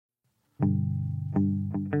The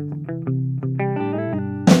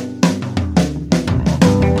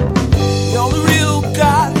only real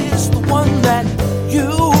God is the one that you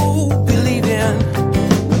believe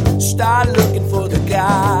in. Start looking for the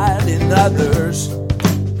God in others.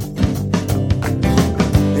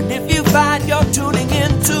 And if you find you're tuning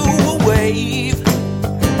into a wave,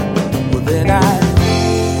 well then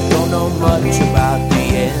I don't know much about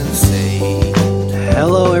being saved.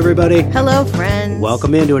 Hello, everybody. Hello, friends.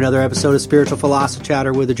 Welcome into another episode of Spiritual Philosophy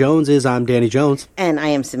Chatter with the Joneses. I'm Danny Jones. And I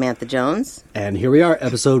am Samantha Jones. And here we are,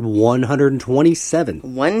 episode 127.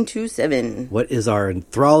 127. What is our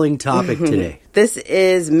enthralling topic today? This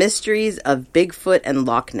is Mysteries of Bigfoot and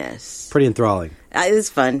Loch Ness. Pretty enthralling. It was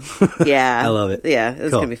fun. Yeah. I love it. Yeah, it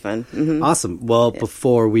was Cool. going to be fun. Mm-hmm. Awesome. Well,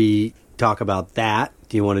 before we talk about that,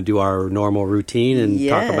 do you want to do our normal routine and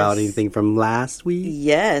talk about anything from last week?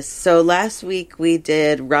 Yes. So last week we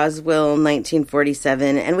did Roswell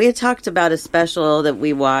 1947, and we had talked about a special that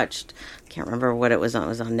we watched. I can't remember what it was on. It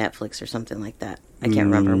was on Netflix or something like that. I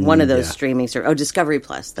can't remember. One of those streaming services. Oh, Discovery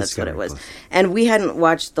Plus. That's Discovery what it was. Plus. And we hadn't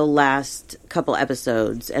watched the last couple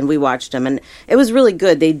episodes, and we watched them, and it was really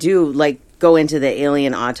good. They do, go into the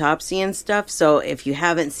alien autopsy and stuff. So if you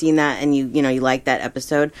haven't seen that and you like that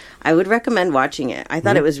episode, I would recommend watching it. I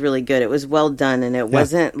thought it was really good. It was well done, and it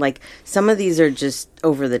wasn't some of these are just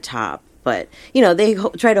over the top, but they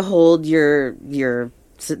try to hold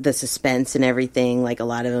the suspense and everything like a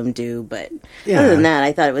lot of them do, but other than that,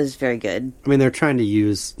 I thought it was very good. I mean, they're trying to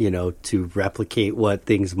use, to replicate what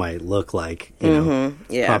things might look like,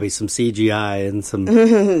 probably some CGI and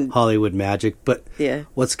some Hollywood magic, but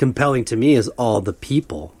what's compelling to me is all the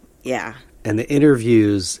people. Yeah. And the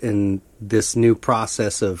interviews and this new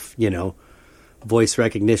process of, voice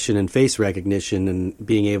recognition and face recognition and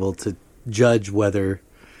being able to judge whether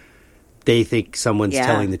they think someone's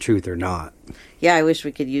telling the truth or not. Yeah, I wish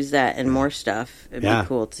we could use that in more stuff. It'd be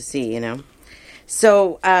cool to see,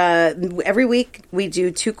 So every week we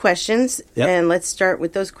do 2 questions, and let's start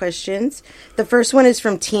with those questions. The first one is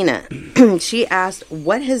from Tina. She asked,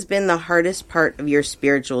 what has been the hardest part of your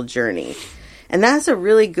spiritual journey? And that's a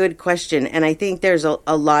really good question, and I think there's a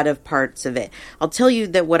lot of parts of it. I'll tell you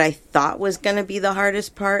that what I thought was going to be the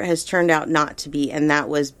hardest part has turned out not to be, and that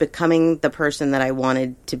was becoming the person that I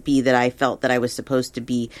wanted to be, that I felt that I was supposed to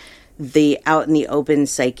be. The out in the open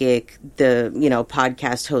psychic, the,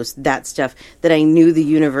 podcast host, that stuff that I knew the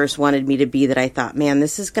universe wanted me to be, that I thought, man,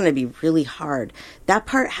 this is going to be really hard. That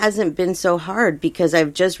part hasn't been so hard because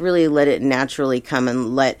I've just really let it naturally come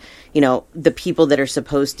and let, the people that are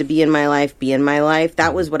supposed to be in my life be in my life.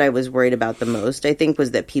 That was what I was worried about the most, I think,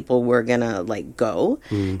 was that people were going to go.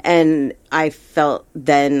 And I felt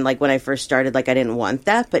then, when I first started, I didn't want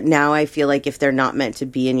that. But now I feel like if they're not meant to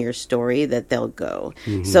be in your story, that they'll go.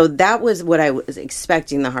 So that was what I was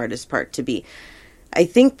expecting the hardest part to be. I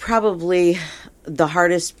think probably the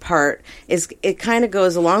hardest part is, it kind of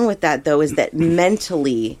goes along with that, though, is that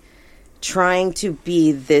mentally trying to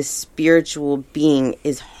be this spiritual being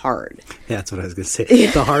is hard. Yeah, that's what I was going to say.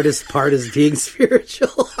 The hardest part is being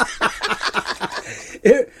spiritual.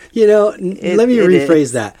 Let me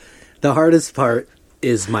rephrase that. The hardest part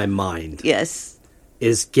is my mind. Yes.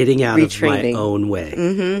 Is getting out of my own way.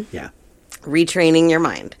 Mm-hmm. Yeah. Retraining your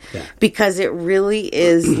mind. Yeah. Because it really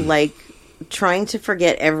is like trying to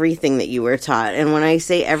forget everything that you were taught. And when I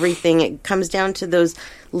say everything, it comes down to those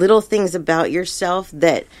little things about yourself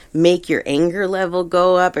that make your anger level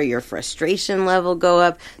go up or your frustration level go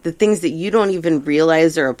up. The things that you don't even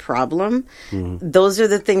realize are a problem. Mm-hmm. Those are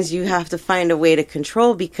the things you have to find a way to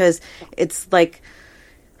control, because it's like,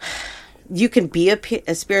 you can be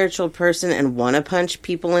a spiritual person and want to punch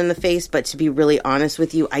people in the face, but to be really honest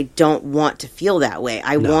with you, I don't want to feel that way.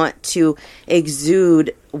 I want to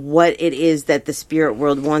exude what it is that the spirit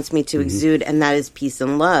world wants me to exude, and that is peace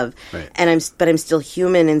and love. Right. And I'm still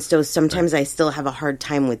human, and so sometimes I still have a hard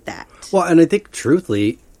time with that. Well, and I think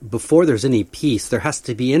truthfully, before there's any peace, there has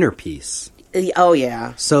to be inner peace. Oh,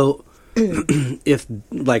 yeah. So if,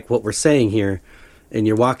 what we're saying here, and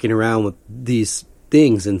you're walking around with these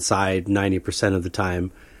things inside 90% of the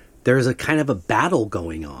time, there's a kind of a battle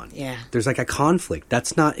going on. Yeah. There's a conflict.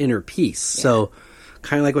 That's not inner peace. Yeah. So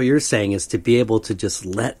kind of like what you're saying is to be able to just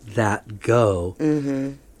let that go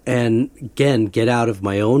and, again, get out of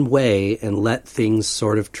my own way and let things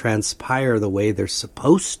sort of transpire the way they're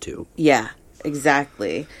supposed to. Yeah,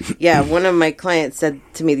 exactly. Yeah, one of my clients said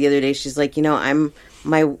to me the other day, she's like, I'm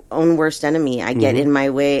my own worst enemy. I get in my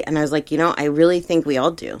way. And I was like, I really think we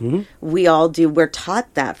all do. We all do. We're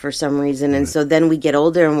taught that for some reason. And so then we get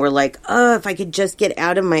older and we're like, oh, if I could just get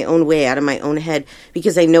out of my own way, out of my own head,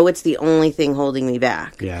 because I know it's the only thing holding me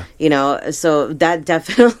back. Yeah. So that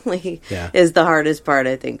definitely is the hardest part,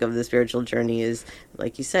 I think, of the spiritual journey is,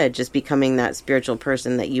 like you said, just becoming that spiritual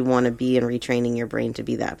person that you want to be and retraining your brain to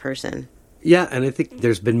be that person. Yeah. And I think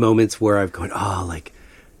there's been moments where I've gone,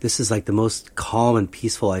 this is like the most calm and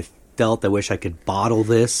peaceful I've felt. I wish I could bottle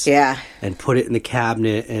this and put it in the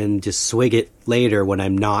cabinet and just swig it later when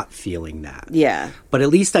I'm not feeling that. Yeah. But at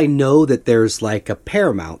least I know that there's like a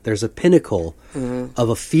paramount, there's a pinnacle of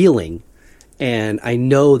a feeling. And I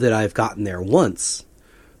know that I've gotten there once,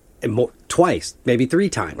 and twice, maybe 3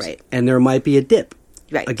 times. Right. And there might be a dip.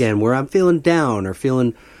 Right. Again, where I'm feeling down or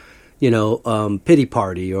feeling, pity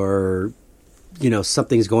party or...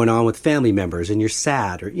 something's going on with family members and you're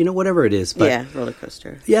sad or, whatever it is. But roller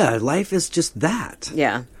coaster. Yeah, life is just that.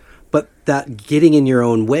 Yeah. But that getting in your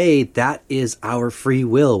own way, that is our free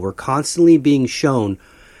will. We're constantly being shown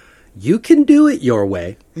you can do it your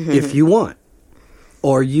way if you want.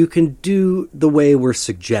 Or you can do the way we're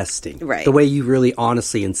suggesting. Right. The way you really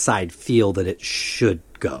honestly inside feel that it should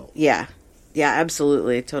go. Yeah. Yeah,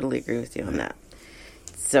 absolutely. Totally agree with you on that.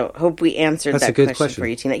 So, hope we answered That's that a good question for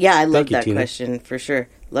you, Tina. Yeah, I love that question for sure.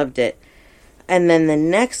 Loved it. And then the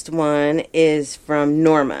next one is from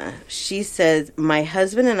Norma. She says, my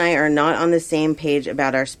husband and I are not on the same page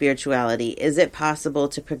about our spirituality. Is it possible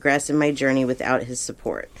to progress in my journey without his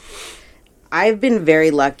support? I've been very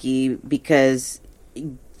lucky because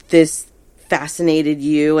this fascinated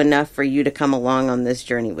you enough for you to come along on this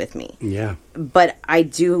journey with me. Yeah. But I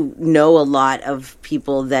do know a lot of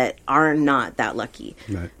people that are not that lucky.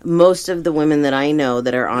 Right. Most of the women that I know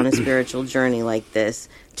that are on a spiritual journey like this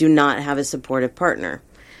do not have a supportive partner.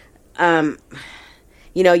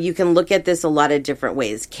 You can look at this a lot of different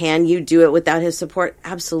ways. Can you do it without his support?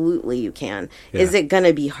 Absolutely you can. Yeah. Is it going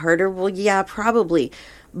to be harder? Well, yeah, probably.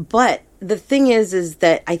 But the thing is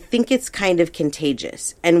that I think it's kind of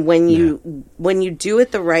contagious. And when you do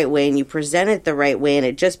it the right way and you present it the right way and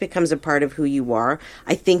it just becomes a part of who you are,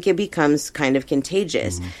 I think it becomes kind of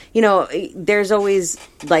contagious. There's always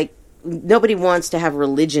nobody wants to have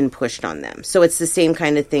religion pushed on them. So it's the same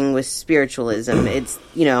kind of thing with spiritualism. It's,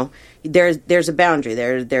 there's a boundary.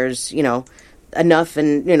 There's enough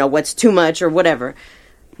and, what's too much or whatever.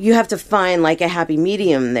 You have to find a happy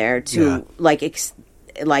medium there to what's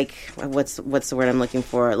the word I'm looking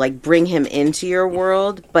for? Bring him into your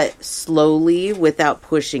world, but slowly without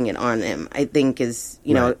pushing it on him. I think is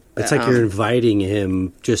right. It's like you're inviting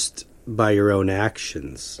him just by your own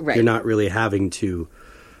actions. Right. You're not really having to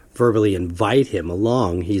verbally invite him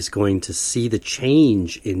along. He's going to see the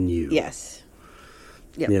change in you. Yes.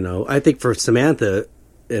 Yep. I think for Samantha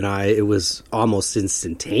and I, it was almost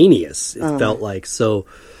instantaneous. It felt like so.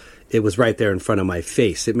 It was right there in front of my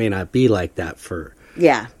face. It may not be like that for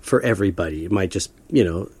everybody. It might just,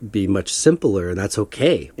 be much simpler, and that's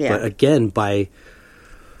okay. Yeah. But again, by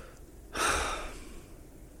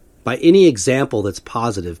any example that's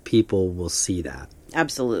positive, people will see that.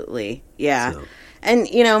 Absolutely. Yeah. So. And,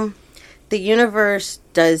 the universe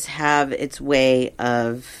does have its way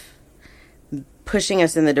of pushing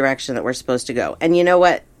us in the direction that we're supposed to go. And you know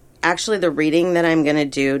what? Actually, the reading that I'm going to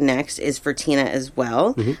do next is for Tina as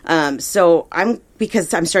well. So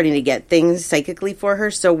because I'm starting to get things psychically for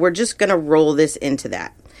her, so we're just going to roll this into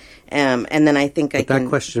that. And then I think that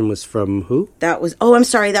question was from who? I'm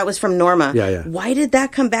sorry, that was from Norma. Yeah. Why did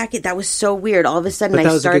that come back? That was so weird. All of a sudden,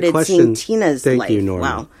 I started seeing Tina's life. Thank you, Norma.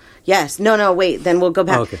 Wow. Yes. No, wait, then we'll go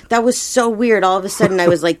back. Oh, okay. That was so weird. All of a sudden, I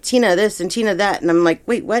was like, Tina this and Tina that. And I'm like,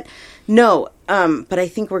 wait, what? No. But I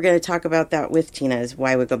think we're going to talk about that with Tina is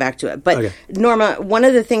why we go back to it. But okay. Norma, one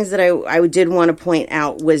of the things that I did want to point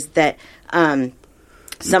out was that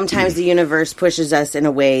sometimes the universe pushes us in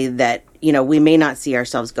a way that, we may not see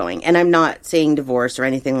ourselves going. And I'm not saying divorce or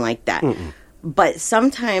anything like that. But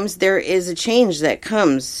sometimes there is a change that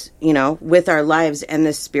comes, with our lives and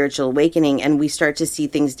this spiritual awakening, and we start to see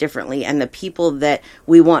things differently. And the people that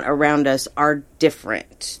we want around us are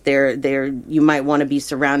different. You might want to be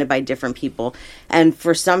surrounded by different people. And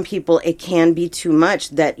for some people, it can be too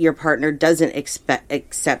much that your partner doesn't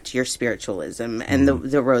accept your spiritualism and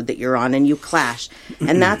the road that you're on, and you clash.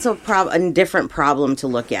 And that's a different problem to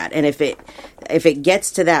look at. And if it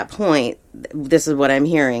gets to that point, this is what I'm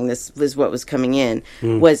hearing, this was what was coming in,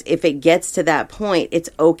 was if it gets to that point, it's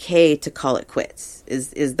okay to call it quits,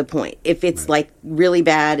 is the point. If it's really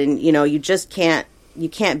bad and, you just can't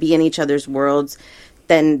be in each other's worlds,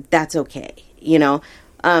 then that's okay.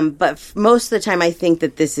 But most of the time, I think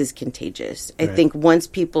that this is contagious. I think once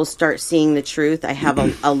people start seeing the truth, I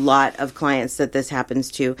have a lot of clients that this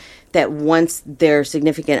happens to, that once their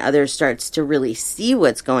significant other starts to really see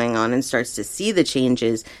what's going on and starts to see the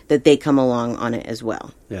changes, that they come along on it as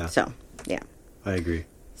well. Yeah. So, yeah. I agree.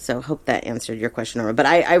 So hope that answered your question, Norma. But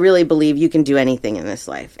I really believe you can do anything in this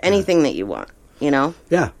life. Anything that you want. You know?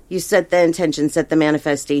 Yeah. You set the intention, set the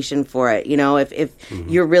manifestation for it. You know, if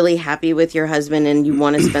you're really happy with your husband and you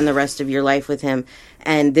want to spend the rest of your life with him,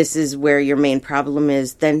 and this is where your main problem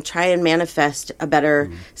is, then try and manifest a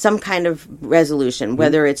better, some kind of resolution,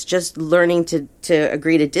 whether it's just learning to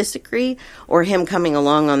agree to disagree or him coming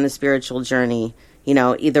along on the spiritual journey. You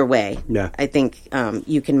know, either way. Yeah. I think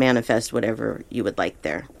you can manifest whatever you would like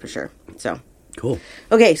there, for sure. So. Cool.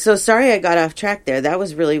 Okay, so sorry I got off track there. That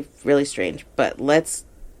was really, really strange. But let's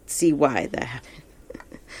see why that happened.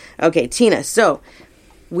 Okay, Tina. So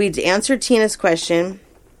we answered Tina's question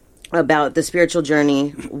about the spiritual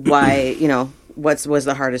journey, why, you know, what was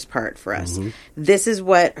the hardest part for us. This is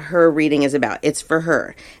what her reading is about. It's for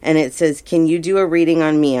her. And it says, can you do a reading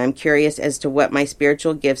on me? I'm curious as to what my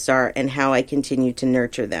spiritual gifts are and how I continue to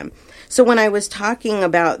nurture them. So when I was talking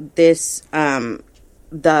about this,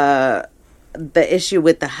 the issue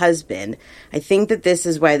with the husband, I think that this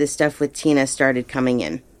is why the stuff with Tina started coming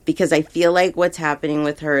in. Because I feel like what's happening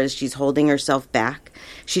with her is she's holding herself back.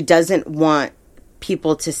 She doesn't want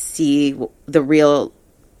people to see the real,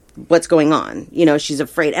 what's going on. You know, she's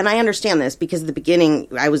afraid. And I understand this because at the beginning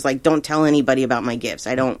I was like, don't tell anybody about my gifts.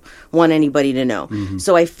 I don't want anybody to know.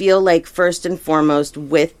 So I feel like first and foremost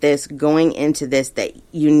with this, going into this, that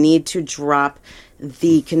you need to drop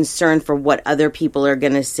the concern for what other people are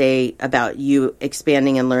going to say about you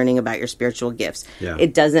expanding and learning about your spiritual gifts. Yeah.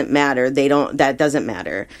 It doesn't matter. That doesn't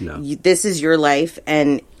matter. No. This is your life,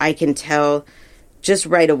 and I can tell just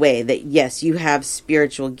right away that yes, you have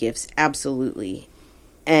spiritual gifts, absolutely.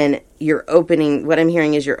 And you're opening, what I'm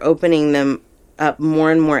hearing is you're opening them up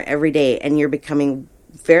more and more every day, and you're becoming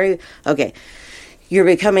you're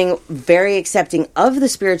becoming very accepting of the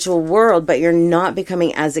spiritual world, but you're not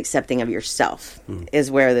becoming as accepting of yourself, is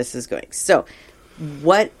where this is going. So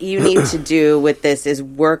what you need to do with this is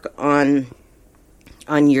work on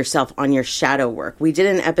yourself, on your shadow work. We did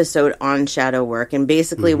an episode on shadow work, and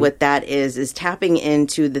basically what that is tapping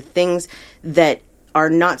into the things that are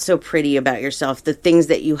not so pretty about yourself, the things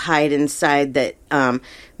that you hide inside that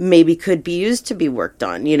maybe could be used to be worked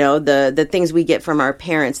on, you know, the things we get from our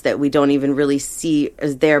parents that we don't even really see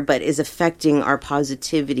as there, but is affecting our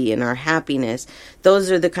positivity and our happiness. Those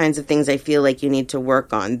are the kinds of things I feel like you need to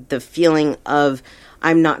work on. The feeling of,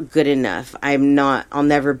 I'm not good enough, I'll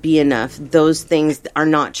never be enough. Those things are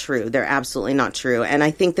not true. They're absolutely not true. And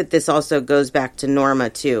I think that this also goes back to Norma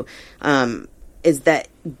too, is that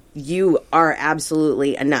you are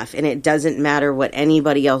absolutely enough, and it doesn't matter what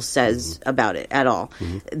anybody else says about it at all.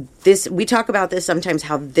 We talk about this sometimes,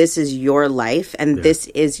 how this is your life, and this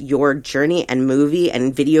is your journey and movie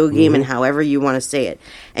and video game and however you want to say it.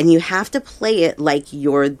 And you have to play it like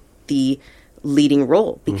you're the leading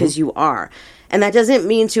role, because you are. And that doesn't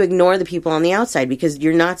mean to ignore the people on the outside, because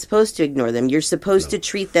you're not supposed to ignore them. You're supposed to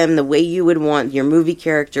treat them the way you would want your movie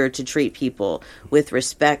character to treat people, with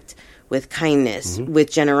respect, with kindness,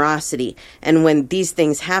 with generosity. And when these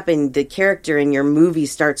things happen, the character in your movie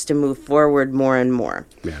starts to move forward more and more.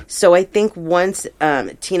 Yeah. So I think once,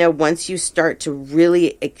 Tina, once you start to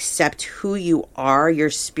really accept who you are, your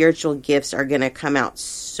spiritual gifts are going to come out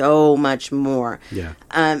so much more. Yeah.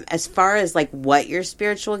 As far as like what your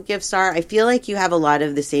spiritual gifts are, I feel like you have a lot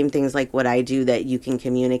of the same things like what I do, that you can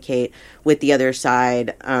communicate with the other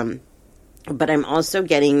side. But I'm also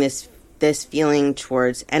getting this feeling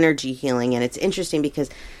towards energy healing. And it's interesting because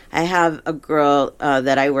I have a girl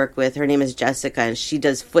that I work with. Her name is Jessica, and she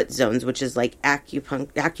does foot zones, which is like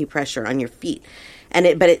acupressure on your feet. And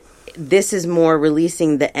this is more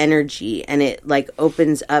releasing the energy, and it like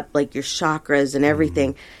opens up like your chakras and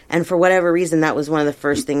everything. And for whatever reason, that was one of the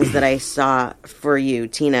first things that I saw for you,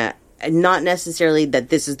 Tina. Not necessarily that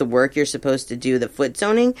this is the work you're supposed to do, the foot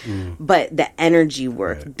zoning, but the energy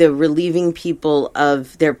work, the relieving people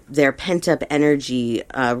of their pent up energy,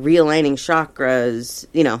 realigning chakras,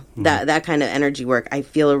 you know, that kind of energy work. I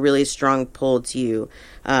feel a really strong pull to you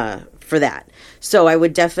for that. So I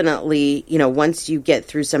would definitely, you know, once you get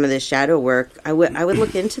through some of this shadow work, I would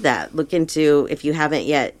look into that. Look into, if you haven't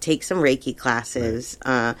yet, take some Reiki classes.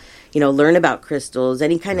 You know, learn about crystals,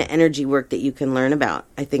 any kind of energy work that you can learn about,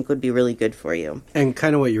 I think would be really good for you. And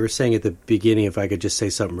kind of what you were saying at the beginning, if I could just say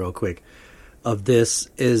something real quick, of this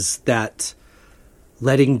is that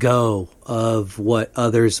letting go of what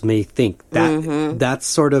others may think. That's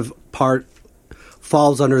sort of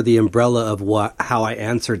falls under the umbrella of how I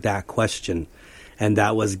answered that question, and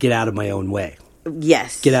that was get out of my own way.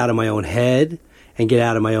 Yes. Get out of my own head and get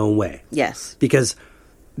out of my own way. Yes. Because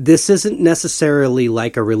this isn't necessarily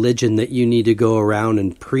like a religion that you need to go around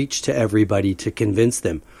and preach to everybody to convince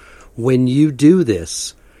them. When you do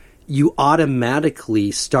this, you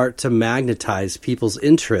automatically start to magnetize people's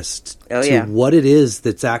interest to what it is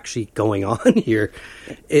that's actually going on here,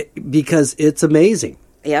 because it's amazing.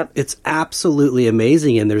 Yep. It's absolutely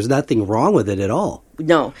amazing, and there's nothing wrong with it at all.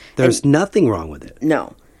 No. There's nothing wrong with it.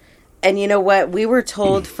 No. And you know what? We were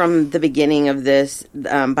told from the beginning of this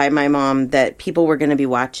by my mom that people were going to be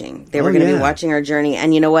watching. They were going to be watching our journey.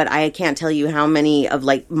 And you know what? I can't tell you how many of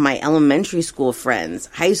like my elementary school friends,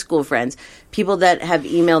 high school friends, people that have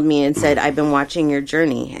emailed me and said, I've been watching your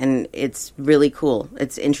journey and it's really cool.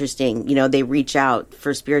 It's interesting. You know, they reach out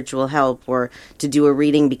for spiritual help or to do a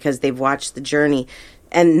reading because they've watched the journey.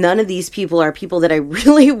 And none of these people are people that I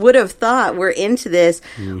really would have thought were into this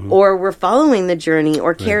or were following the journey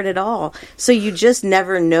or cared at all. So you just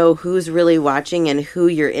never know who's really watching and who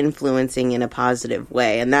you're influencing in a positive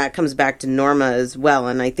way. And that comes back to Norma as well.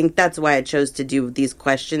 And I think that's why I chose to do these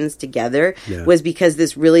questions together was because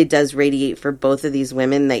this really does radiate for both of these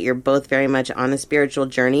women, that you're both very much on a spiritual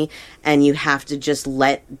journey and you have to just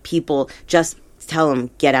let people just tell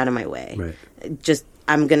them, get out of my way. Right. Just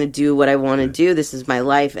I'm going to do what I want to do. This is my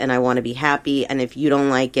life, and I want to be happy. And if you don't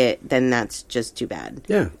like it, then that's just too bad.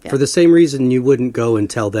 Yeah. For the same reason you wouldn't go and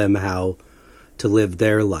tell them how to live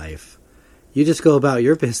their life. You just go about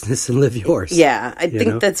your business and live yours. Yeah. I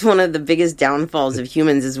think that's one of the biggest downfalls of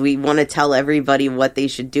humans is we want to tell everybody what they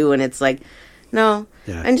should do. And it's like, no,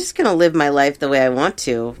 I'm just going to live my life the way I want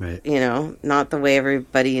to. Right. You know, not the way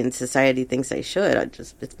everybody in society thinks I should.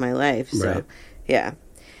 It's my life. So, yeah.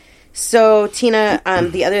 So, Tina,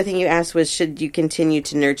 the other thing you asked was, should you continue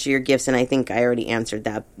to nurture your gifts? And I think I already answered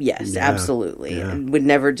that. Yes, absolutely. Yeah. I would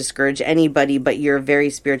never discourage anybody, but you're a very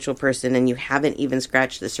spiritual person, and you haven't even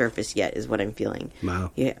scratched the surface yet, is what I'm feeling.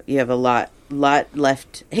 Wow. You have a lot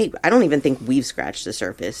left. Hey, I don't even think we've scratched the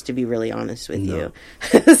surface, to be really honest with you.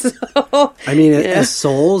 So, I mean, as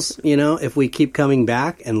souls, if we keep coming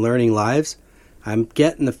back and learning lives, I'm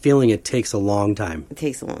getting the feeling it takes a long time. It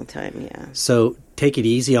takes a long time, yeah. So take it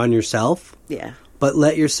easy on yourself. Yeah. But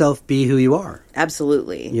let yourself be who you are.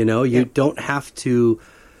 Absolutely. You don't have to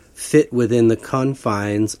fit within the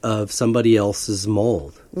confines of somebody else's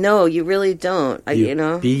mold. No, you really don't.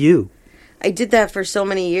 Be you. I did that for so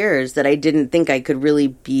many years that I didn't think I could really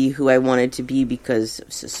be who I wanted to be because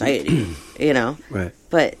of society, Right.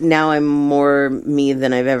 But now I'm more me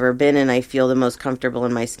than I've ever been, and I feel the most comfortable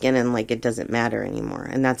in my skin, and like it doesn't matter anymore.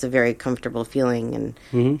 And that's a very comfortable feeling,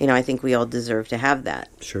 and I think we all deserve to have that.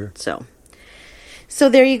 Sure. So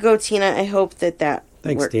there you go, Tina. I hope that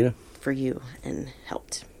Thanks, worked Tina, for you and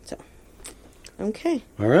helped. So, okay.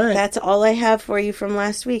 All right. That's all I have for you from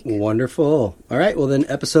last week. Wonderful. All right. Well, then,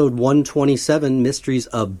 episode 127, Mysteries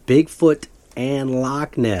of Bigfoot and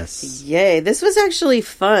Loch Ness. Yay. This was actually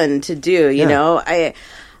fun to do, you know. I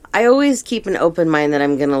always keep an open mind that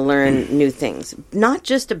I'm going to learn new things. Not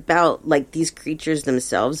just about, like, these creatures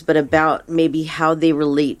themselves, but about maybe how they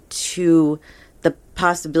relate to the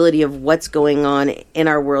possibility of what's going on in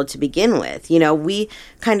our world to begin with. We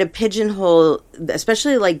kind of pigeonhole,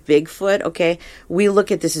 especially like Bigfoot, okay? We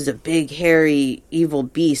look at this as a big, hairy, evil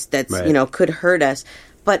beast that's, could hurt us.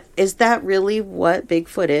 But is that really what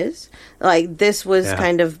Bigfoot is? Like, this was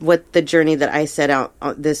kind of what the journey that I set out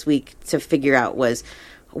this week to figure out was,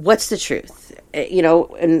 what's the truth?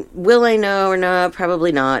 And will I know or not?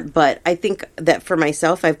 Probably not. But I think that for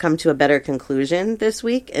myself, I've come to a better conclusion this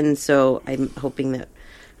week. And so I'm hoping that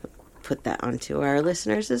put that onto our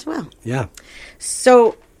listeners as well. Yeah.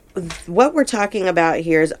 So what we're talking about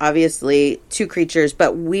here is obviously two creatures,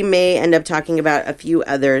 but we may end up talking about a few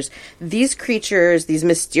others. These creatures, these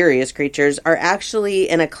mysterious creatures, are actually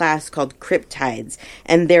in a class called cryptids,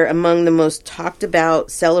 and they're among the most talked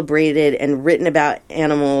about, celebrated, and written about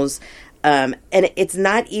animals. And it's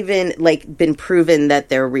not even like been proven that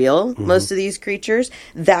they're real, most of these creatures.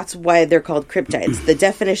 That's why they're called cryptids. The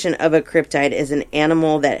definition of a cryptid is an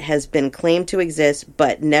animal that has been claimed to exist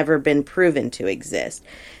but never been proven to exist.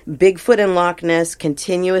 Bigfoot and Loch Ness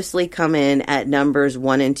continuously come in at numbers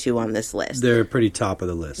 1 and 2 on this list. They're pretty top of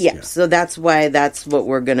the list. Yeah, so that's why that's what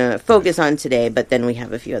we're going to focus on today, but then we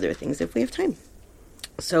have a few other things if we have time.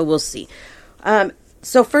 So we'll see.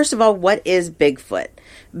 So first of all, what is Bigfoot?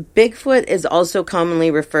 Bigfoot is also commonly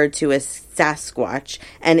referred to as Sasquatch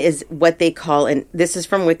and is what they call, and this is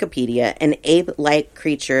from Wikipedia, an ape-like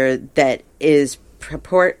creature that is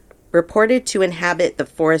reported to inhabit the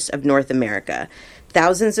forests of North America.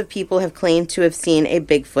 Thousands of people have claimed to have seen a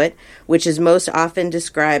Bigfoot, which is most often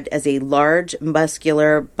described as a large,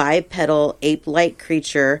 muscular, bipedal, ape-like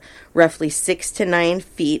creature, roughly 6 to 9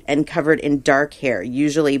 feet and covered in dark hair,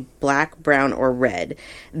 usually black, brown, or red.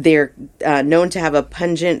 They're known to have a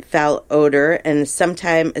pungent, foul odor and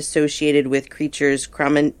sometimes associated with creatures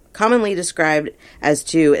commonly described as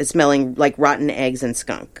smelling like rotten eggs and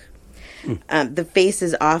skunk. The face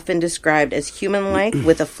is often described as human-like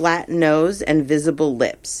with a flat nose and visible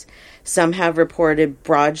lips. Some have reported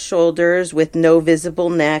broad shoulders with no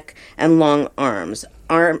visible neck and long arms.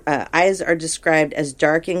 Eyes are described as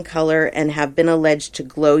dark in color and have been alleged to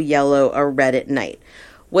glow yellow or red at night.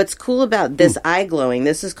 What's cool about this eye glowing,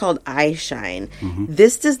 this is called eye shine.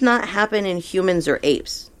 This does not happen in humans or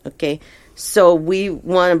apes, okay? So we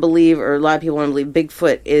want to believe, or a lot of people want to believe,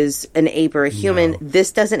 Bigfoot is an ape or a human. No.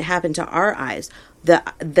 This doesn't happen to our eyes.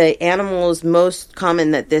 The animals most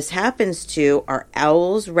common that this happens to are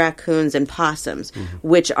owls, raccoons, and possums,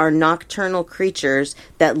 which are nocturnal creatures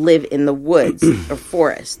that live in the woods or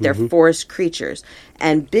forest. They're forest creatures.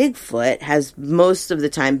 And Bigfoot has most of the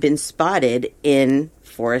time been spotted in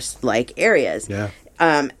forest-like areas. Yeah.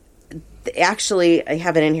 Actually, I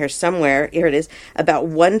have it in here somewhere. Here it is. About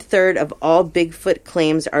 1/3 of all Bigfoot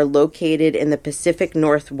claims are located in the Pacific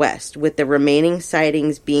Northwest, with the remaining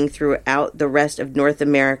sightings being throughout the rest of North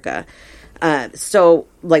America. So,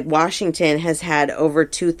 like, Washington has had over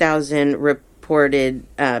 2,000 reported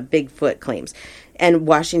Bigfoot claims. And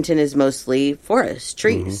Washington is mostly forest,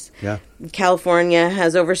 trees. Yeah. California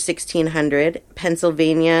has over 1,600.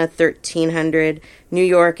 Pennsylvania, 1,300. New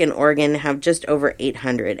York and Oregon have just over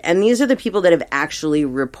 800. And these are the people that have actually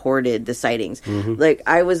reported the sightings. Like,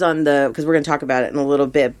 I was on because we're going to talk about it in a little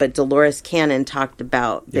bit, but Dolores Cannon talked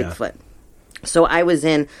about Bigfoot. So I was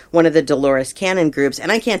in one of the Dolores Cannon groups,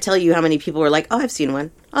 and I can't tell you how many people were like, oh, I've seen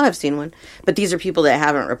one. Oh, I've seen one. But these are people that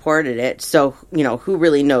haven't reported it. So, you know, who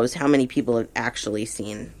really knows how many people have actually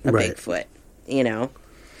seen a Bigfoot, you know?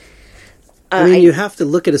 I mean, you have to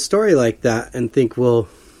look at a story like that and think, well,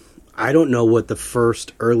 I don't know what the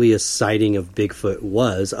first earliest sighting of Bigfoot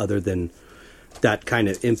was other than that kind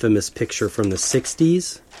of infamous picture from the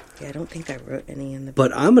 60s. Yeah, I don't think I wrote any in the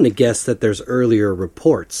book. But I'm going to guess that there's earlier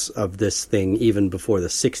reports of this thing even before the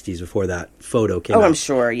 60s, before that photo came out. Oh, I'm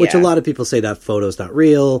sure, yeah. Which a lot of people say that photo's not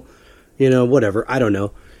real, you know, whatever. I don't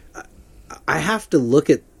know. I have to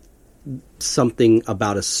look at something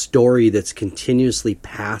about a story that's continuously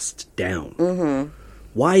passed down.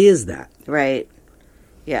 Why is that? Right.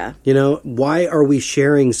 Yeah. You know, why are we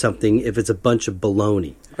sharing something if it's a bunch of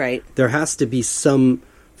baloney? Right. There has to be some...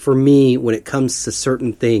 For me, when it comes to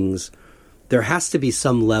certain things, there has to be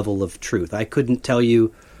some level of truth. I couldn't tell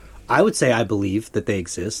you. I would say I believe that they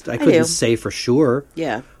exist. I couldn't say for sure.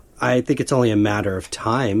 Yeah. I think it's only a matter of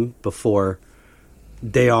time before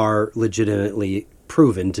they are legitimately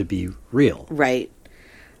proven to be real. Right.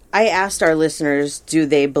 I asked our listeners, do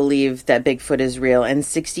they believe that Bigfoot is real? And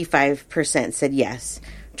 65% said yes.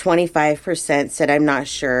 25% said I'm not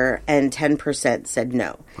sure, and 10% said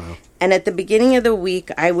no. Wow. And at the beginning of the week,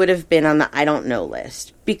 I would have been on the I don't know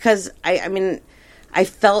list because I mean, I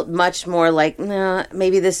felt much more like, nah,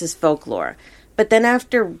 maybe this is folklore. But then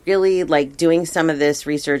after really like doing some of this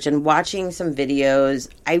research and watching some videos,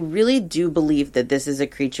 I really do believe that this is a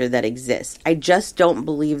creature that exists. I just don't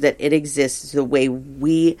believe that it exists the way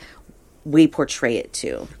we portray it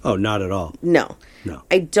to. Oh, not at all. No.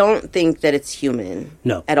 I don't think that it's human.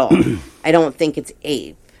 No. At all. I don't think it's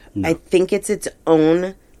ape. No. I think it's its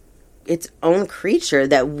own creature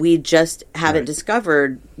that we just haven't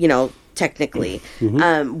discovered, you know, technically.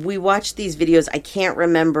 We watched these videos. I can't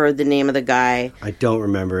remember the name of the guy. I don't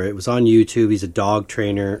remember. It was on YouTube. He's a dog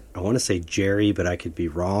trainer. I want to say Jerry, but I could be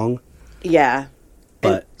wrong. Yeah.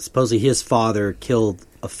 But supposedly his father killed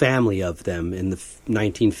a family of them in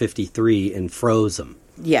 1953 and froze them.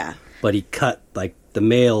 Yeah. But he cut, like,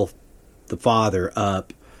 the father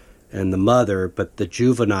up and the mother, but the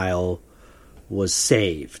juvenile was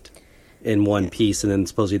saved in one piece, and then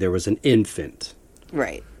supposedly there was an infant.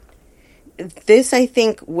 Right. This, I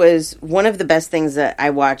think, was one of the best things that I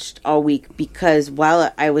watched all week because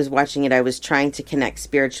while I was watching it, I was trying to connect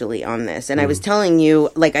spiritually on this. And I was telling you,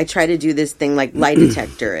 like, I try to do this thing like lie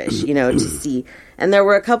detector-ish, you know, to see. And there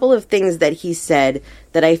were a couple of things that he said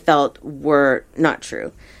that I felt were not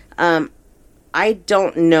true. I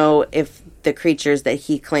don't know if the creatures that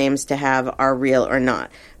he claims to have are real or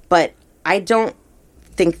not, but I don't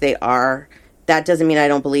think they are. That doesn't mean I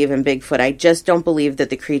don't believe in Bigfoot. I just don't believe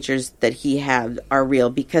that the creatures that he has are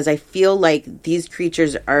real because I feel like these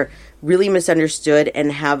creatures are really misunderstood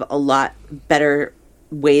and have a lot better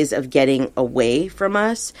ways of getting away from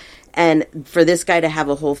us. And for this guy to have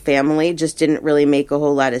a whole family just didn't really make a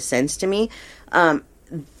whole lot of sense to me.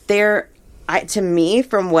 To me,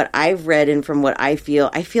 from what I've read and from what I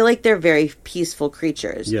feel like they're very peaceful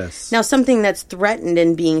creatures. Yes. Now, something that's threatened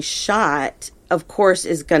and being shot, of course,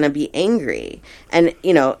 is going to be angry. And,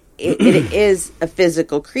 you know, it is a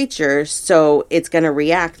physical creature, so it's going to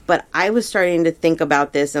react. But I was starting to think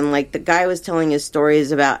about this, and, like, the guy was telling his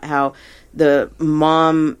stories about how the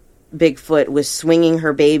mom Bigfoot was swinging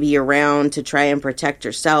her baby around to try and protect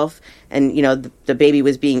herself, and, you know, the baby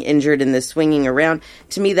was being injured in the swinging around.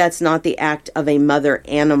 To me, that's not the act of a mother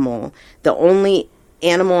animal. The only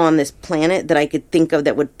animal on this planet that I could think of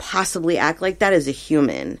that would possibly act like that is a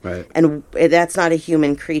human. Right. And that's not a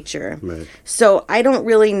human creature. Right. So I don't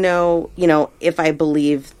really know, you know, if I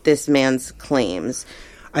believe this man's claims.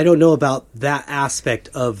 I don't know about that aspect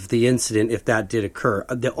of the incident, if that did occur.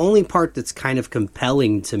 The only part that's kind of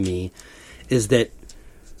compelling to me is that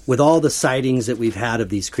with all the sightings that we've had of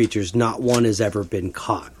these creatures, not one has ever been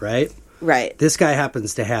caught, right? Right. This guy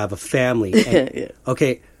happens to have a family. And, Yeah.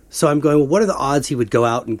 Okay, so I'm going, well, what are the odds he would go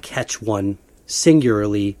out and catch one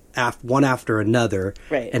singularly, one after another,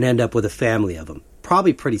 Right. and end up with a family of them?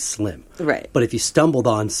 Probably pretty slim. Right. But if you stumbled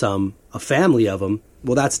on a family of them,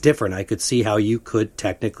 well, that's different. I could see how you could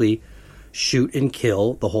technically shoot and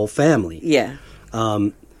kill the whole family. Yeah.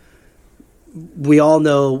 We all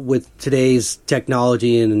know with today's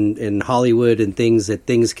technology and in Hollywood and things that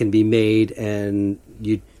things can be made and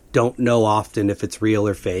you don't know often if it's real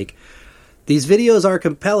or fake. These videos are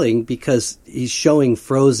compelling because he's showing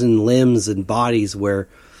frozen limbs and bodies where,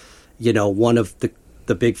 you know, one of the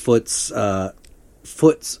Bigfoot's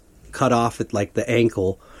foot's cut off at like the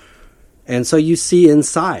ankle. And so you see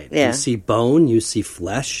inside. Yeah. You see bone, you see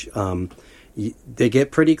flesh. They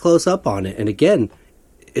get pretty close up on it. And again,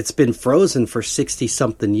 it's been frozen for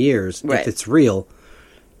 60-something years. Right. If it's real,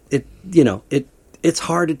 it's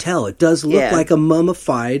hard to tell. It does look like a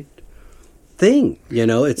mummified thing. You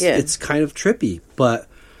know, it's kind of trippy. But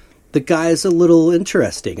the guy's a little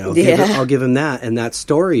interesting. I'll give him that. And that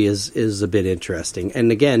story is a bit interesting. And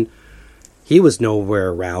again, he was nowhere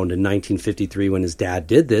around in 1953 when his dad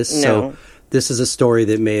did this. No. So this is a story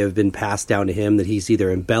that may have been passed down to him that he's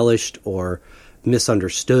either embellished or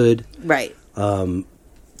misunderstood. Right.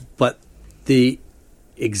 But the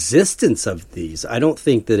existence of these, I don't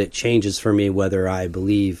think that it changes for me whether I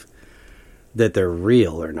believe that they're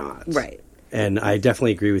real or not. Right. And I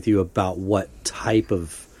definitely agree with you about what type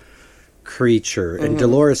of creature. And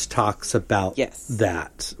Dolores talks about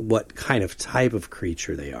that, what kind of type of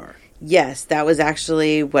creature they are. Yes, that was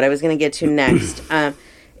actually what I was going to get to next.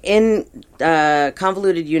 In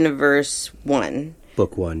Convoluted Universe 1,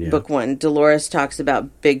 Book 1, yeah. Book 1, Dolores talks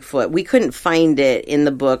about Bigfoot. We couldn't find it in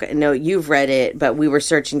the book. I know you've read it, but we were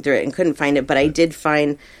searching through it and couldn't find it. But I did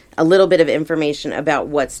find a little bit of information about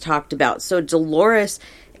what's talked about. So Dolores,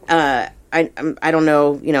 I don't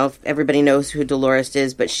know, you know, if everybody knows who Dolores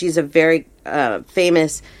is, but she's a very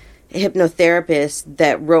famous hypnotherapist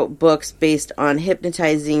that wrote books based on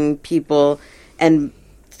hypnotizing people and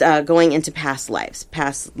going into past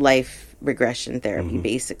life regression therapy,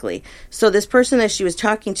 basically. So this person that she was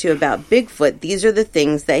talking to about Bigfoot, these are the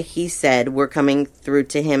things that he said were coming through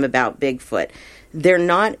to him about Bigfoot. They're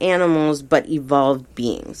not animals, but evolved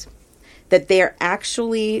beings. That they are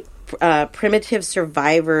actually primitive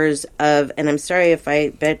survivors of, and I'm sorry if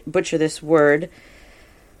I butcher this word,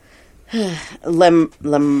 Lemurchin?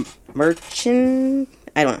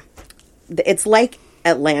 I don't know. It's like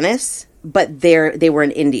Atlantis, but they were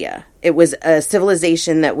in India. It was a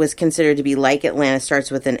civilization that was considered to be like Atlantis, starts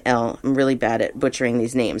with an L. I'm really bad at butchering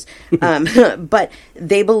these names. But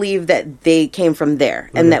they believe that they came from there,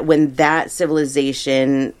 and that when that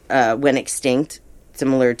civilization went extinct,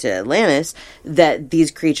 similar to Atlantis, that these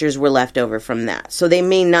creatures were left over from that. So they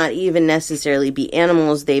may not even necessarily be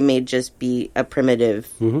animals. They may just be a primitive,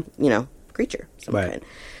 creature. Kind.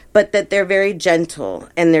 But that they're very gentle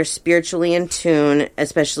and they're spiritually in tune,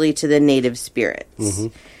 especially to the native spirits.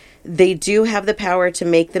 They do have the power to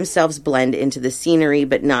make themselves blend into the scenery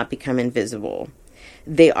but not become invisible.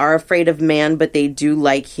 They are afraid of man, but they do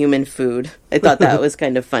like human food. I thought that was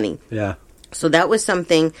kind of funny. Yeah. So that was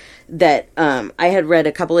something that I had read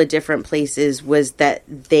a couple of different places, was that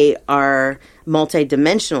they are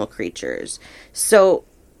multidimensional creatures. So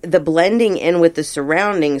the blending in with the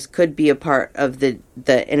surroundings could be a part of the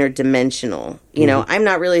interdimensional. You know, I'm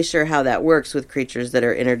not really sure how that works with creatures that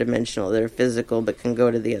are interdimensional, that are physical, but can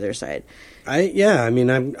go to the other side.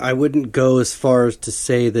 I wouldn't go as far as to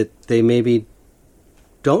say that they maybe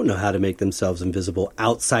don't know how to make themselves invisible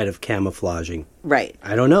outside of camouflaging. Right.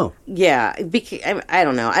 I don't know. Yeah, I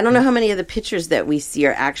don't know. I don't know how many of the pictures that we see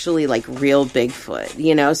are actually like real Bigfoot,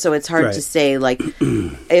 you know? So it's hard to say, like,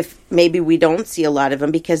 if maybe we don't see a lot of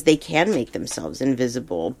them because they can make themselves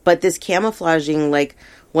invisible. But this camouflaging, like,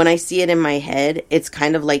 when I see it in my head, it's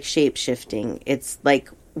kind of like shape-shifting. It's like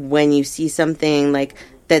when you see something, like,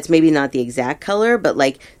 that's maybe not the exact color, but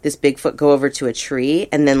like this Bigfoot go over to a tree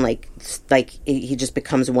and then like he just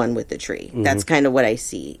becomes one with the tree. Mm-hmm. That's kind of what I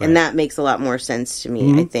see. Right. And that makes a lot more sense to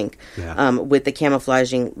me, I think, with the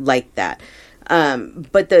camouflaging like that.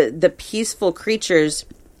 But the peaceful creatures,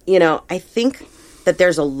 you know, I think that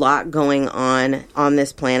there's a lot going on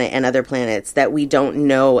this planet and other planets that we don't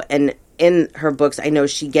know. And in her books, I know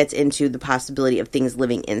she gets into the possibility of things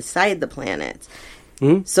living inside the planets.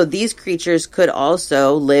 Mm-hmm. So these creatures could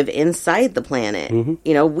also live inside the planet. Mm-hmm.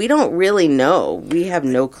 You know, we don't really know. We have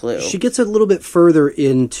no clue. She gets a little bit further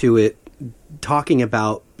into it, talking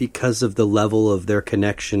about because of the level of their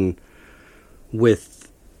connection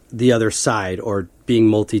with the other side or being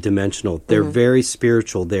multidimensional. They're very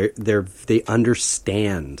spiritual. They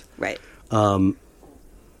understand. Right. Kind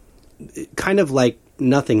of like,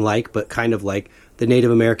 nothing like, but kind of like the Native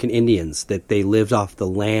American Indians, that they lived off the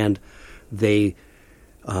land. They...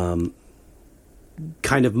 kind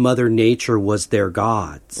of Mother Nature was their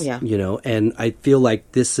gods, you know, and I feel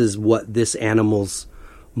like this is what this animal's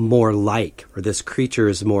more like, or this creature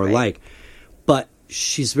is more like. But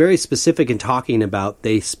she's very specific in talking about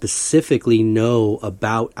they specifically know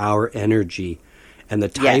about our energy and the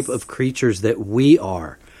type of creatures that we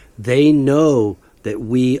are. They know that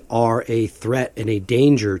we are a threat and a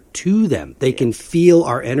danger to them. They can feel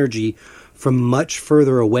our energy from much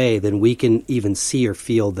further away than we can even see or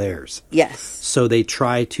feel theirs. Yes. So they're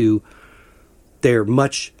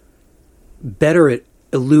much better at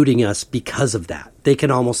eluding us because of that. They can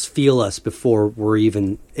almost feel us before we're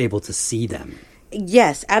even able to see them.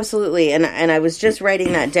 Yes, absolutely. And I was just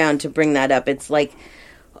writing that down to bring that up. It's like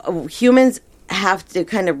humans have to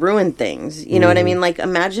kind of ruin things. You know what I mean? Like,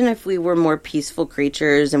 imagine if we were more peaceful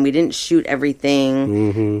creatures and we didn't shoot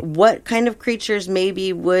everything. What kind of creatures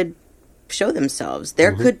maybe would show themselves?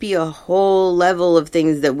 There could be a whole level of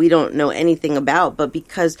things that we don't know anything about, but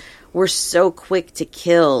because we're so quick to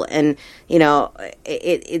kill and, you know,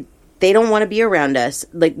 they don't want to be around us.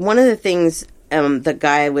 Like, one of the things the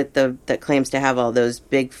guy with that claims to have all those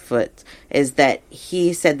Bigfoot is that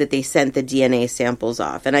he said that they sent the DNA samples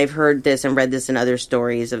off. And I've heard this and read this in other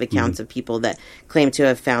stories of accounts of people that claim to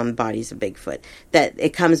have found bodies of Bigfoot, that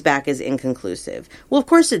it comes back as inconclusive. Well, of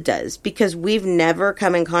course it does, because we've never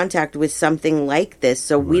come in contact with something like this,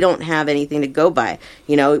 so we don't have anything to go by.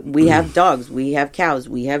 You know, we have dogs, we have cows,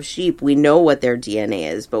 we have sheep, we know what their DNA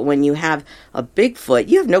is. But when you have a Bigfoot,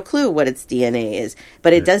 you have no clue what its DNA is.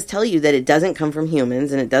 But it does tell you that it doesn't come from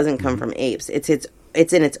humans and it doesn't come from apes.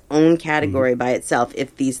 It's in its own category by itself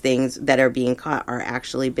if these things that are being caught are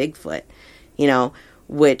actually Bigfoot, you know,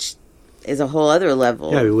 which is a whole other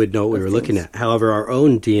level. Yeah, we would know what we were looking at. However, our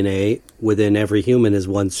own DNA within every human is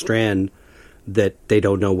one strand that they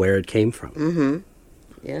don't know where it came from. Mm-hmm.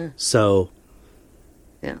 Yeah. So.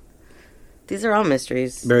 Yeah. These are all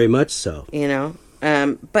mysteries. Very much so. You know?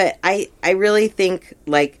 But I really think,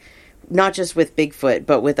 like, not just with Bigfoot,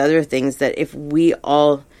 but with other things, that if we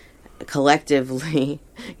all collectively,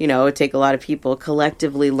 you know, it would take a lot of people,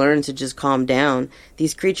 collectively learn to just calm down,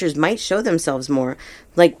 these creatures might show themselves more.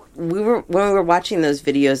 Like, when we were watching those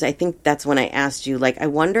videos, I think that's when I asked you, like, I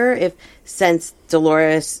wonder if, since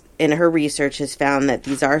Dolores in her research has found that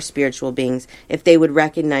these are spiritual beings, if they would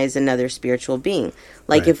recognize another spiritual being.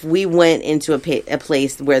 Like, if we went into a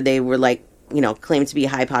place where they were, like, you know, claimed to be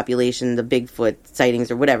high population, the Bigfoot sightings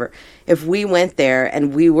or whatever, if we went there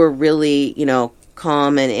and we were really, you know,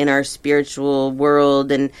 calm and in our spiritual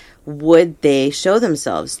world, and would they show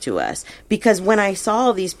themselves to us? Because when I saw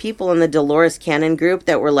all these people in the Dolores Cannon group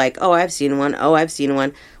that were like, oh, I've seen one,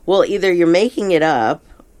 well, either you're making it up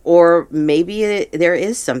or maybe there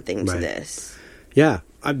is something to this. Yeah,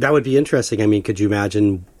 that would be interesting. I mean, could you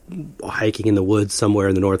imagine hiking in the woods somewhere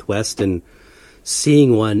in the Northwest and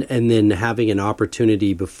seeing one and then having an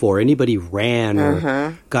opportunity before anybody ran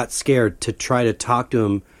or got scared to try to talk to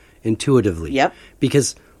them intuitively? Yep.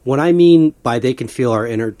 Because what I mean by they can feel our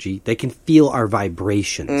energy, they can feel our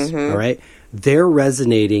vibrations, all right? They're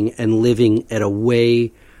resonating and living at a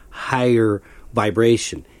way higher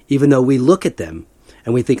vibration, even though we look at them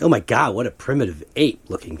and we think, oh my God, what a primitive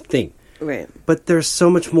ape-looking thing. Right. But they're so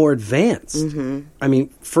much more advanced. I mean,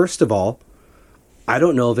 first of all, I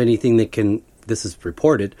don't know of anything that this is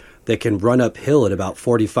reported, that can run uphill at about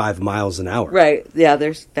 45 miles an hour. Right. Yeah,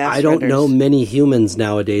 there's fast I don't runners. know many humans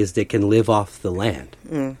nowadays that can live off the land.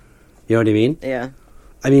 You know what I mean? Yeah.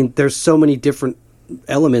 I mean, there's so many different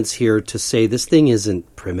elements here to say this thing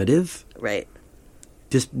isn't primitive. Right.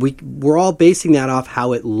 Just we're all basing that off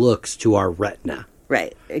how it looks to our retina.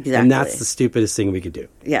 Right. Exactly. And that's the stupidest thing we could do.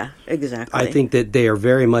 Yeah, exactly. I think that they are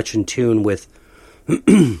very much in tune with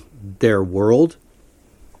their world,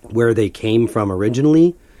 where they came from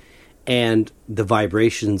originally, and the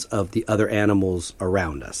vibrations of the other animals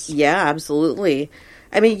around us. Yeah, absolutely.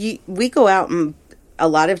 I mean, we go out and a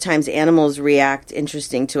lot of times animals react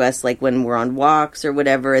interesting to us, like when we're on walks or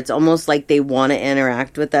whatever. It's almost like they want to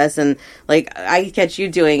interact with us. And like I catch you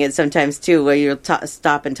doing it sometimes too, where you'll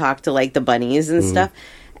stop and talk to like the bunnies and stuff.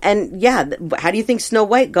 And yeah, how do you think Snow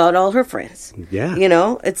White got all her friends? Yeah. You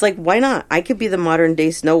know, it's like, why not? I could be the modern day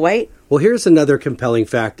Snow White. Well, here's another compelling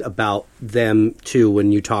fact about them, too,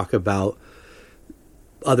 when you talk about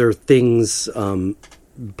other things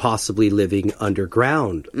possibly living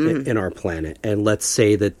underground in our planet. And let's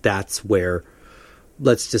say that's where,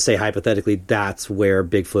 let's just say hypothetically, that's where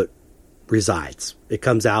Bigfoot resides. It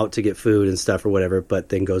comes out to get food and stuff or whatever, but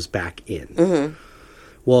then goes back in.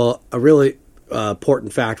 Well, a really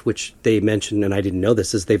important fact, which they mentioned, and I didn't know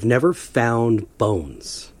this, is they've never found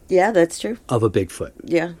bones. Yeah, that's true. Of a Bigfoot.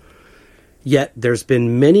 Yeah. Yet there's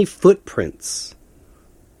been many footprints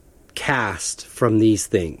cast from these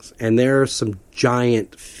things, and there are some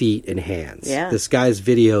giant feet and hands. Yeah. This guy's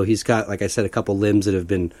video, he's got, like I said, a couple limbs that have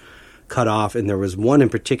been cut off, and there was one in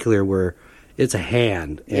particular where it's a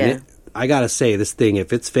hand. And I gotta say, this thing,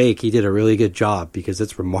 if it's fake, he did a really good job, because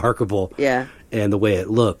it's remarkable. Yeah. And the way it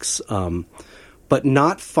looks. But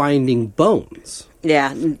not finding bones.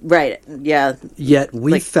 Yeah, right. Yeah. Yet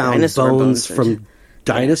we Like found dinosaur bones bones. from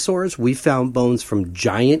dinosaurs. We found bones from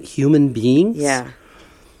giant human beings. Yeah.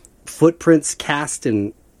 Footprints cast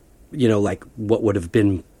in, like what would have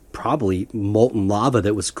been probably molten lava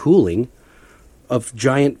that was cooling, of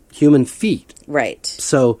giant human feet. Right.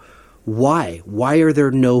 So why? Why are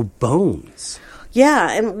there no bones?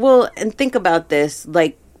 Yeah, and think about this,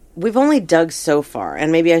 like, we've only dug so far,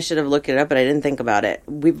 and maybe I should have looked it up, but I didn't think about it.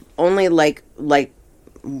 We've only, like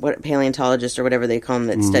what paleontologists or whatever they call them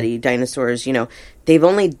that study dinosaurs, they've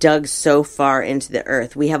only dug so far into the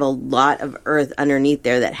earth. We have a lot of earth underneath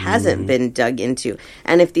there that hasn't been dug into.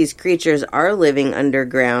 And if these creatures are living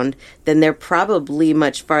underground, then they're probably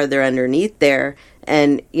much farther underneath there,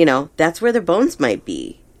 and, that's where their bones might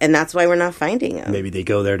be. And that's why we're not finding them. Maybe they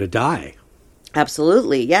go there to die.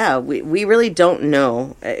 Absolutely, yeah. We really don't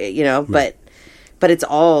know, but it's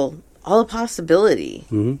all a possibility.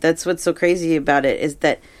 That's what's so crazy about it, is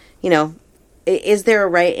that, is there a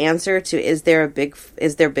right answer to is there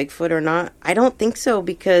Bigfoot or not? I don't think so,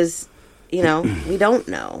 because, we don't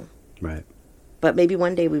know. Right. But maybe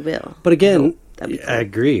one day we will. But again, That'd be cool. I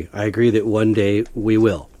agree. I agree that one day we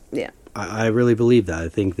will. Yeah. I really believe that. I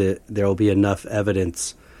think that there will be enough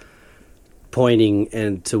evidence pointing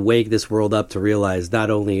and to wake this world up to realize not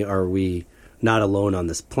only are we not alone on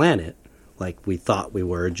this planet like we thought we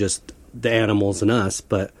were, just the animals and us,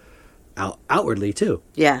 but outwardly too.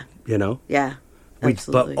 Yeah. But Yeah.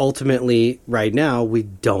 Absolutely. ultimately, right now, we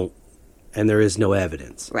don't, and there is no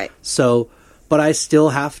evidence. Right. So, but I still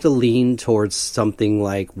have to lean towards something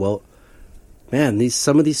like, well, man,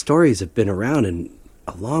 some of these stories have been around in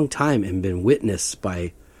a long time and been witnessed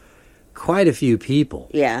by quite a few people.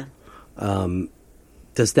 Yeah.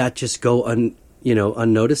 Does that just go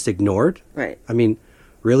unnoticed, ignored? Right. I mean,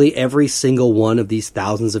 really, every single one of these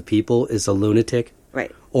thousands of people is a lunatic?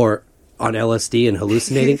 Right. Or on LSD and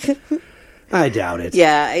hallucinating? I doubt it.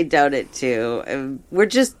 Yeah, I doubt it too. We're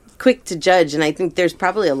just quick to judge, and I think there's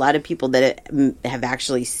probably a lot of people that have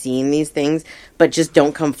actually seen these things, but just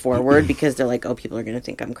don't come forward because they're like, oh, people are going to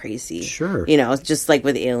think I'm crazy. Sure. It's just like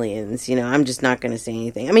with aliens, I'm just not going to say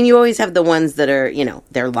anything. I mean, you always have the ones that are,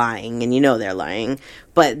 they're lying, and they're lying,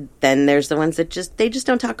 but then there's the ones that they just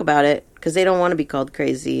don't talk about it because they don't want to be called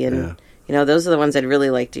crazy, and, those are the ones I'd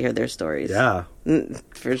really like to hear their stories. Yeah.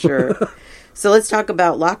 For sure. So let's talk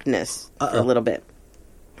about Loch Ness for a little bit.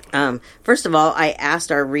 First of all, I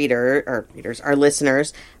asked our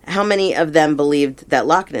listeners, how many of them believed that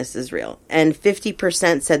Loch Ness is real. And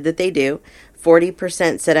 50% said that they do,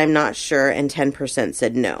 40% said I'm not sure, and 10%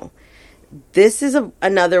 said no. This is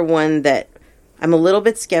another one that I'm a little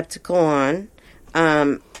bit skeptical on.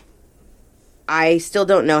 I still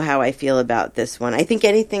don't know how I feel about this one. I think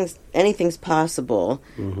anything's possible.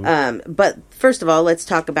 But first of all, let's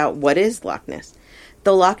talk about what is Loch Ness.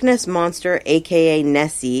 The Loch Ness Monster, aka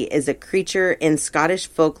Nessie, is a creature in Scottish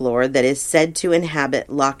folklore that is said to inhabit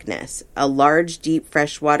Loch Ness, a large, deep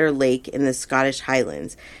freshwater lake in the Scottish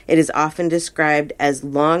Highlands. It is often described as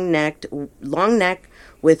long neck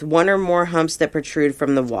with one or more humps that protrude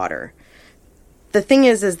from the water. The thing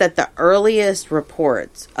is that the earliest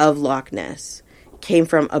reports of Loch Ness came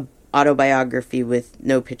from a autobiography with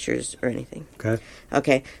no pictures or anything.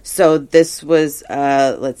 Okay. So this was,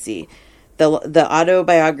 let's see. The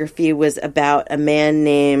autobiography was about a man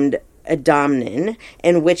named Adomnin,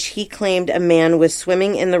 in which he claimed a man was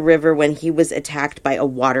swimming in the river when he was attacked by a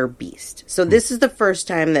water beast. So this is the first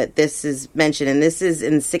time that this is mentioned, and this is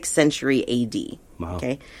in 6th century AD. Wow.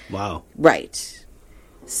 Okay. Wow. Right.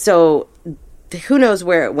 So who knows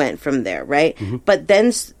where it went from there, right? Mm-hmm. But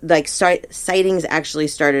then, like, sightings actually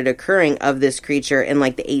started occurring of this creature in,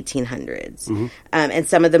 like, the 1800s. Mm-hmm. And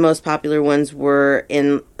some of the most popular ones were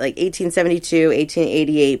in, like, 1872,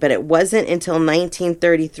 1888, but it wasn't until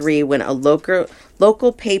 1933 when a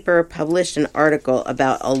local paper published an article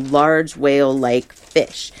about a large whale-like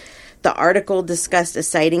fish. The article discussed a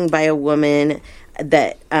sighting by a woman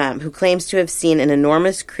that who claims to have seen an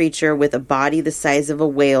enormous creature with a body the size of a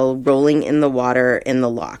whale rolling in the water in the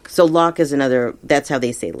loch. So loch is another, that's how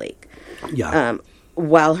they say lake. Yeah.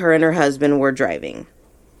 While her and her husband were driving.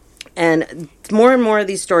 And more and more of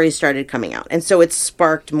these stories started coming out. And so it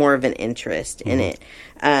sparked more of an interest in it.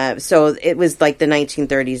 So it was like the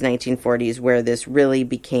 1930s, 1940s where this really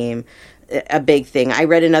became a big thing. I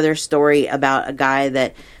read another story about a guy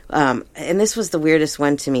that, and this was the weirdest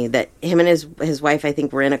one to me, that him and his wife, I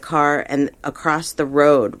think, were in a car, and across the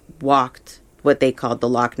road walked what they called the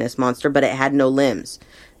Loch Ness Monster, but it had no limbs.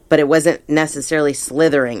 But it wasn't necessarily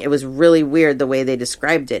slithering. It was really weird the way they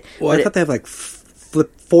described it. Well, I thought they have like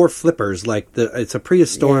four flippers. Like it's a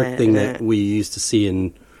prehistoric thing that we used to see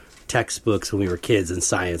in textbooks when we were kids in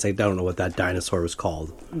science. I don't know what that dinosaur was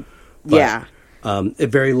called. But, a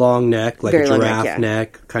very long neck, like very a giraffe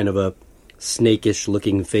neck, kind of a snakish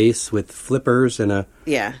looking face with flippers and a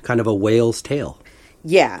kind of a whale's tail.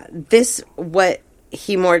 Yeah, what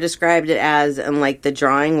he more described it as, and like the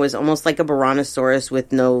drawing was almost like a Brontosaurus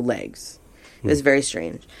with no legs. It was very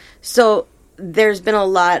strange. So there's been a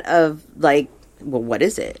lot of like, well, what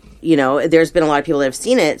is it? You know, there's been a lot of people that have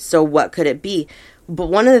seen it. So what could it be? But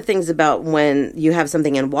one of the things about when you have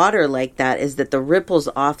something in water like that is that the ripples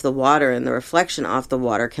off the water and the reflection off the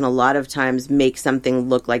water can a lot of times make something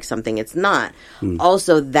look like something it's not.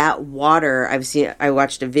 Also, that water, I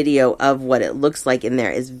watched a video of what it looks like in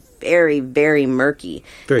there, is very, very murky.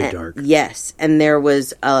 Very dark. Yes. And there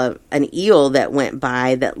was an eel that went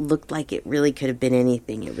by that looked like it really could have been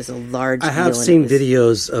anything. It was a large eel. I have seen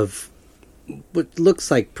videos of what looks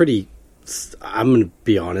like pretty... I'm going to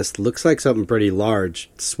be honest, looks like something pretty large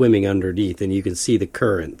swimming underneath, and you can see the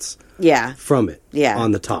currents from it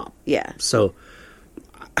on the top. Yeah. So,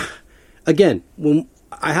 again, when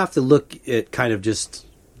I have to look at kind of just,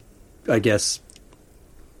 I guess,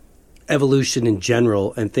 evolution in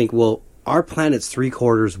general and think, well, our planet's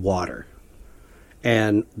 3/4 water,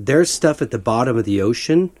 and there's stuff at the bottom of the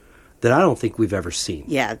ocean that I don't think we've ever seen.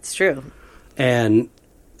 Yeah, it's true. And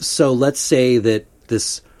so let's say that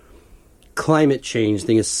this climate change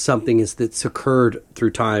thing is something that's occurred through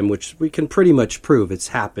time, which we can pretty much prove it's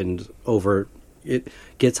happened over. It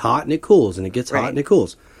gets hot and it cools, and it gets hot and it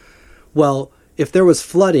cools. Well, if there was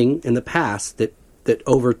flooding in the past that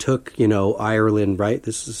overtook, Ireland, right?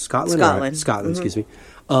 This is Scotland, Scotland, excuse me,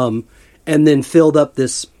 and then filled up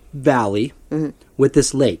this valley with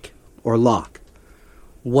this lake or loch.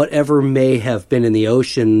 Whatever may have been in the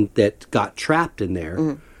ocean that got trapped in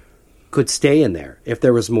there could stay in there. If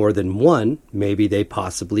there was more than one, maybe they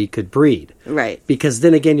possibly could breed. Right. Because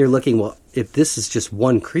then again, you're looking, well, if this is just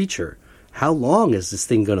one creature, how long is this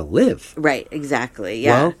thing going to live? Right, exactly,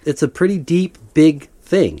 yeah. Well, it's a pretty deep, big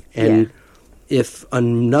thing. And if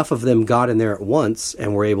enough of them got in there at once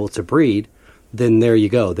and were able to breed, then there you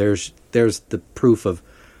go. There's the proof of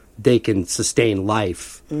they can sustain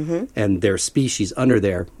life and their species under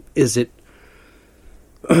there. Is it...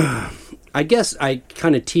 I guess I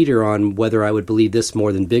kind of teeter on whether I would believe this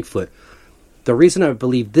more than Bigfoot. The reason I would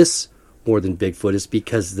believe this more than Bigfoot is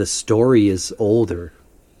because the story is older.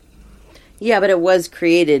 Yeah, but it was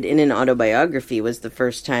created in an autobiography was the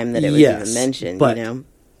first time that it was even mentioned, but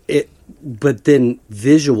But then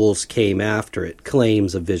visuals came after it,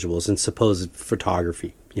 claims of visuals and supposed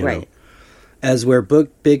photography, you know. As where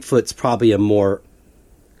Bigfoot's probably a more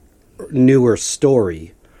newer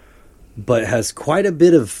story, but has quite a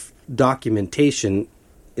bit of documentation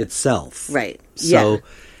itself. Right. So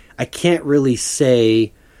I can't really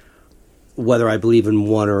say whether I believe in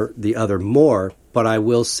one or the other more, But I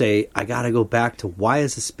will say, I got to go back to why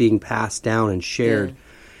is this being passed down and shared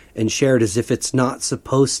as if it's not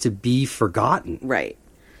supposed to be forgotten. Right.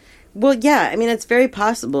 Well, yeah, I mean, it's very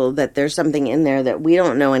possible that there's something in there that we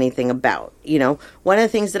don't know anything about. You know, one of the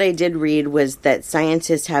things that I did read was that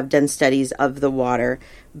scientists have done studies of the water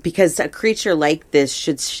because a creature like this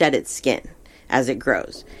should shed its skin as it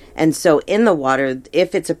grows. And so in the water,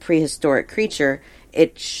 if it's a prehistoric creature,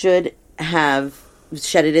 it should have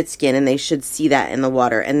shedded its skin, and they should see that in the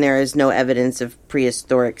water. And there is no evidence of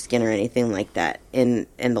prehistoric skin or anything like that in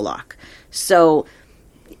the loch. So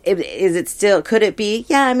is it still, could it be?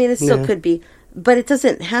 Yeah, I mean, it still could be. But it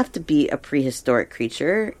doesn't have to be a prehistoric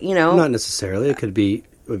creature, you know? Not necessarily. It could be,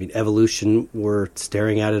 I mean, evolution, we're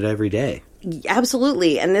staring at it every day.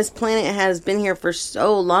 Absolutely. And this planet has been here for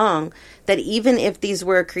so long that even if these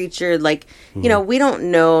were a creature, like, you know, we don't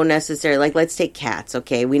know necessarily, like, let's take cats,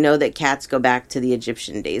 okay? We know that cats go back to the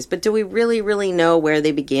Egyptian days, but do we really, really know where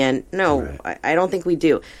they began? No, right. I don't think we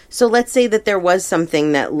do. So let's say that there was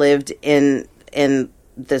something that lived in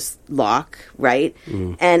this loch, right?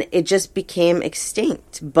 And it just became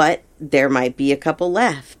extinct, but there might be a couple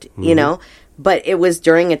left, you know? But it was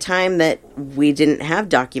during a time that we didn't have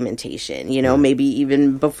documentation, you know, maybe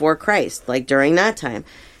even before Christ, like during that time.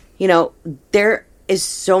 You know, there is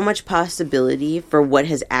so much possibility for what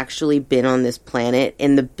has actually been on this planet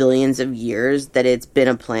in the billions of years that it's been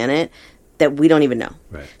a planet that we don't even know.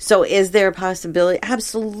 Right. So is there a possibility?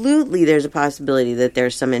 Absolutely, there's a possibility that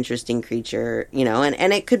there's some interesting creature, you know,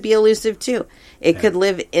 and it could be elusive too. It could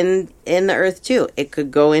live in the earth too. It could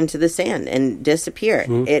go into the sand and disappear.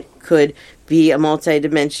 It could be a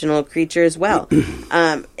multidimensional creature as well.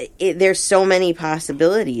 There's so many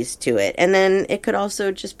possibilities to it. And then it could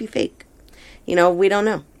also just be fake. You know, we don't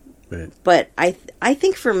know. Right. But I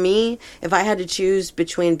think for me, if I had to choose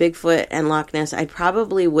between Bigfoot and Loch Ness, I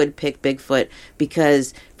probably would pick Bigfoot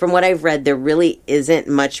because from what I've read, there really isn't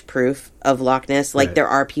much proof of Loch Ness. Like there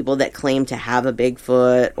are people that claim to have a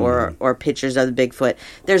Bigfoot or pictures of the Bigfoot.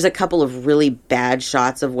 There's a couple of really bad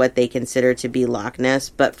shots of what they consider to be Loch Ness,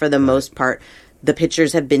 but for the most part, the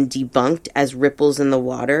pictures have been debunked as ripples in the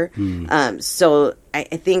water. So I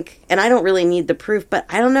think, and I don't really need the proof, but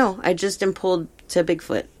I don't know. I just am pulled to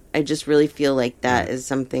Bigfoot. I just really feel like that is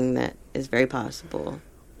something that is very possible.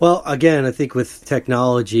 Well, again, I think with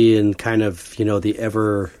technology and kind of, you know, the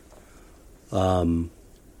ever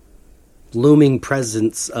looming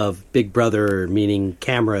presence of Big Brother, meaning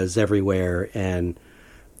cameras everywhere, and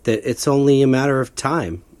that it's only a matter of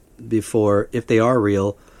time before, if they are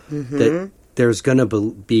real, that there's going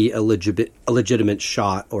to be a legitimate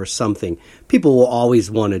shot or something. People will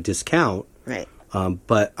always want to discount. Right.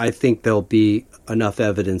 But I think there'll be enough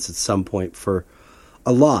evidence at some point for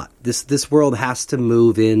a lot. This world has to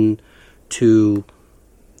move in to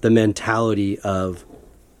the mentality of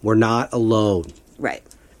we're not alone. Right.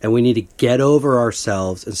 And we need to get over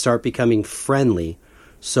ourselves and start becoming friendly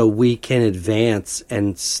so we can advance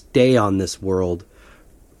and stay on this world.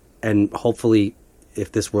 And hopefully,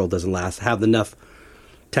 if this world doesn't last, have enough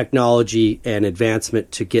technology and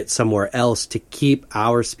advancement to get somewhere else to keep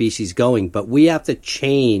our species going. But we have to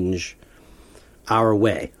change our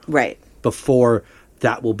way. Right. Before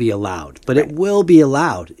that will be allowed. But it will be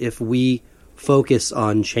allowed if we focus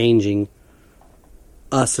on changing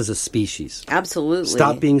us as a species. Absolutely.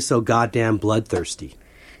 Stop being so goddamn bloodthirsty.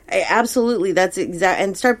 Absolutely, that's exact,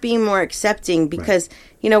 and start being more accepting because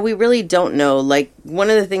you know we really don't know. Like one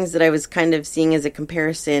of the things that I was kind of seeing as a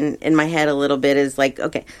comparison in my head a little bit is like,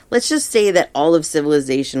 okay, let's just say that all of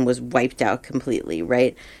civilization was wiped out completely,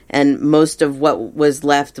 right? And most of what was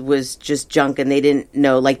left was just junk, and they didn't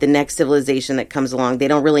know. Like the next civilization that comes along, they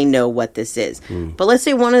don't really know what this is. But let's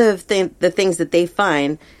say one of the things that they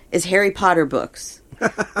find is Harry Potter books.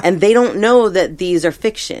 And they don't know that these are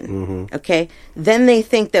fiction, okay? Then they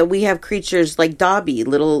think that we have creatures like Dobby,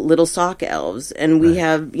 little sock elves, and we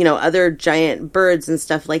have, you know, other giant birds and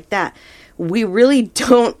stuff like that. We really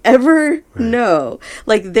don't ever know.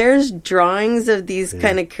 Like, there's drawings of these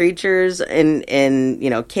kind of creatures in, you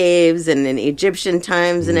know, caves and in Egyptian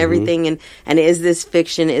times and everything, and is this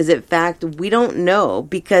fiction? Is it fact? We don't know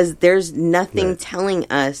because there's nothing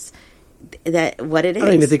telling us that what it is. I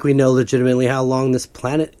don't even think we know legitimately how long this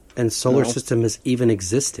planet and solar system has even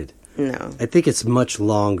existed. No. I think it's much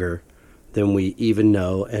longer than we even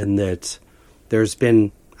know, and that there's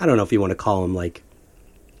been, I don't know if you want to call them like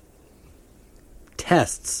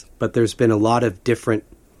tests, but there's been a lot of different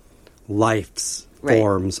life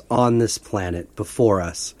forms on this planet before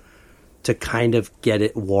us to kind of get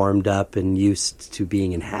it warmed up and used to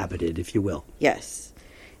being inhabited, if you will. Yes.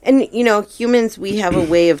 And, humans, we have a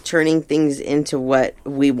way of turning things into what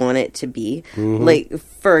we want it to be. Mm-hmm. Like,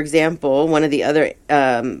 for example, one of the other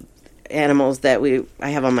animals that I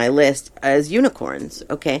have on my list is unicorns,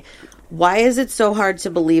 okay? Why is it so hard to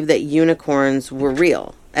believe that unicorns were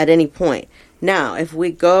real at any point? Now, if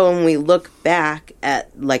we go and we look back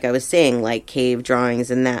at, like I was saying, like cave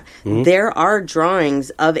drawings and that, mm-hmm. there are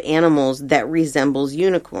drawings of animals that resemble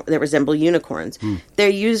unicorns. Mm.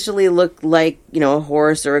 They usually look like, a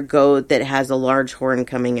horse or a goat that has a large horn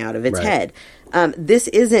coming out of its head. This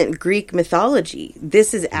isn't Greek mythology.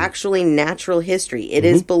 This is actually natural history. It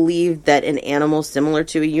is believed that an animal similar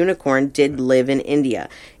to a unicorn did live in India.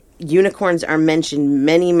 Unicorns are mentioned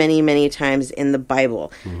many, many, many times in the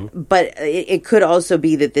Bible. Mm-hmm. But it could also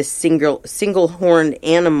be that this single-horned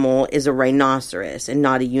animal is a rhinoceros and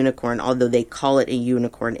not a unicorn, although they call it a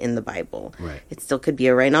unicorn in the Bible. Right. It still could be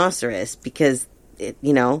a rhinoceros because,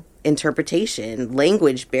 interpretation,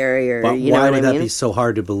 language barrier. But why would that be so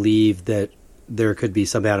hard to believe that there could be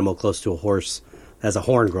some animal close to a horse that has a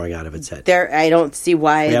horn growing out of its head? I don't see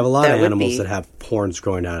why. We have a lot of animals that have horns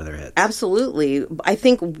growing out of their heads. Absolutely. I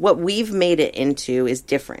think what we've made it into is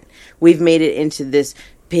different. We've made it into this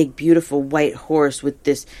big, beautiful white horse with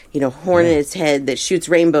this, horn in its head that shoots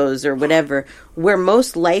rainbows or whatever, where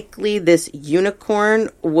most likely this unicorn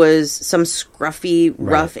was some scruffy,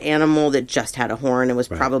 rough animal that just had a horn and was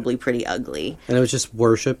probably pretty ugly. And it was just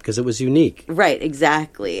worship because it was unique. Right,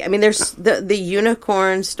 exactly. I mean, there's the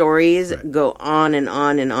unicorn stories go on and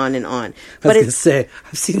on and on and on. I was going to say,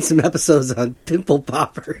 I've seen some episodes on Pimple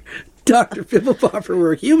Popper, Dr. Pimple Popper,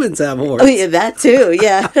 where humans have horns. Oh, yeah, that too,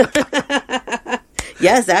 yeah.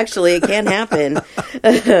 Yes, actually, it can happen.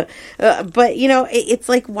 But, it's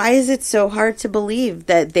like, why is it so hard to believe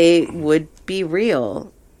that they would be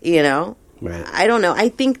real? Right. I don't know. I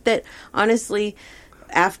think that, honestly,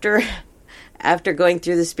 after going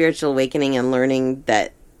through the spiritual awakening and learning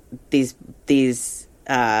that these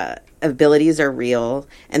abilities are real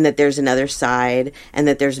and that there's another side and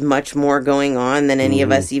that there's much more going on than any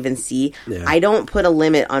of us even see, I don't put a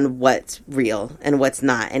limit on what's real and what's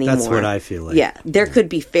not anymore. That's what I feel like. Yeah. There could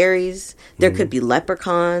be fairies. There could be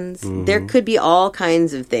leprechauns. There could be all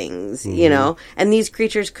kinds of things, and these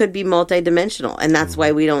creatures could be multidimensional, and that's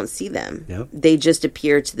why we don't see them. Yep. They just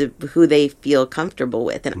appear to who they feel comfortable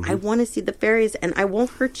with, and I want to see the fairies, and I won't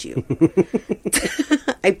hurt you.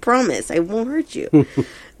 I promise I won't hurt you.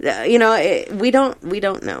 We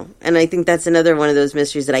don't know. And I think that's another one of those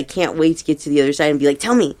mysteries that I can't wait to get to the other side and be like,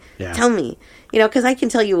 tell me, because I can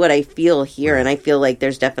tell you what I feel here. And I feel like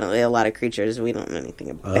there's definitely a lot of creatures we don't know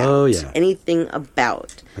anything about. Anything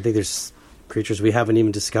about. I think there's creatures we haven't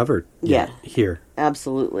even discovered yet here.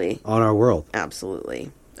 Absolutely. On our world.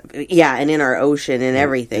 Absolutely. Yeah. And in our ocean and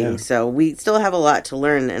everything. Yeah. So we still have a lot to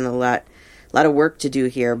learn and a lot of work to do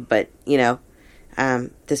here. But,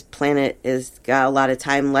 this planet has got a lot of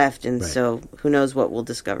time left, and so who knows what we'll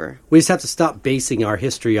discover. We just have to stop basing our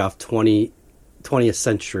history off 20th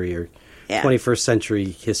century or 21st century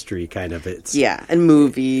history, kind of. And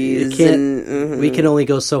movies. We can only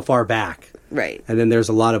go so far back. Right. And then there's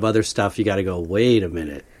a lot of other stuff you got to go, wait a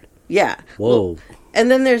minute. Yeah. Whoa. Well, and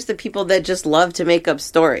then there's the people that just love to make up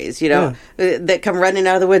stories, that come running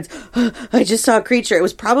out of the woods. Oh, I just saw a creature. It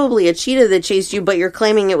was probably a cheetah that chased you, but you're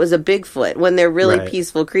claiming it was a Bigfoot when they're really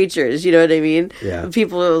peaceful creatures. You know what I mean? Yeah.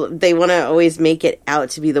 People, they want to always make it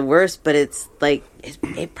out to be the worst, but it's like,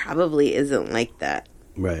 it probably isn't like that.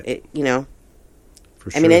 Right.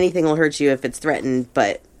 For sure. I mean, anything will hurt you if it's threatened,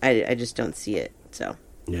 but I just don't see it. So.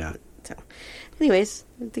 Yeah. Anyways,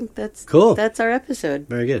 I think that's cool. That's our episode.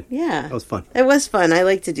 Very good. Yeah. That was fun. It was fun. I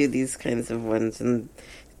like to do these kinds of ones and,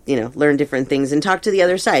 learn different things and talk to the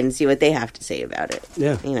other side and see what they have to say about it.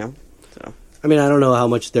 Yeah. So. I mean, I don't know how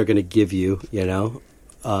much they're going to give you,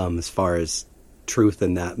 as far as truth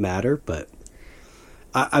in that matter, but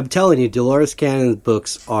I'm telling you, Dolores Cannon's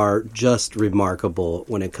books are just remarkable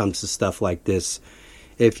when it comes to stuff like this.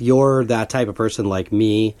 If you're that type of person like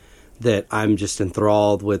me, that I'm just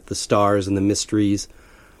enthralled with the stars and the mysteries.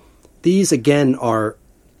 These, again, are,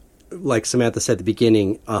 like Samantha said at the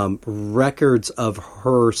beginning, records of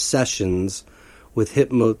her sessions with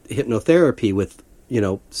hypnotherapy with,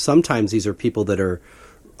 sometimes these are people that are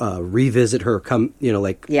revisit her,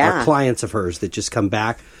 are clients of hers that just come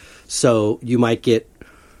back. So you might get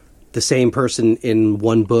the same person in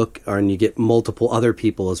one book, and you get multiple other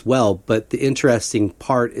people as well. But the interesting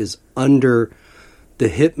part is under the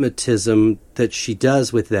hypnotism that she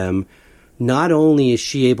does with them, not only is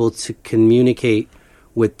she able to communicate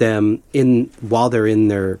with them while they're in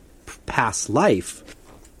their past life,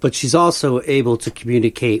 but she's also able to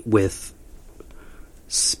communicate with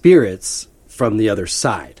spirits from the other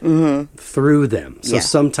side through them. So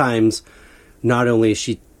sometimes not only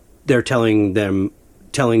they're telling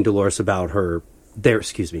Dolores about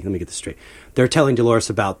excuse me, let me get this straight. They're telling Dolores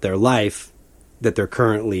about their life that they're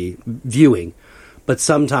currently viewing, but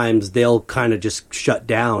sometimes they'll kind of just shut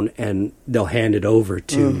down and they'll hand it over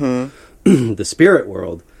to the spirit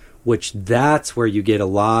world, which that's where you get a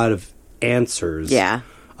lot of answers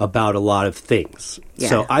about a lot of things. Yeah.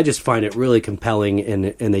 So I just find it really compelling,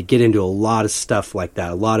 and they get into a lot of stuff like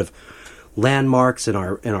that, a lot of landmarks in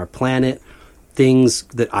our planet, things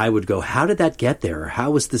that I would go, how did that get there? Or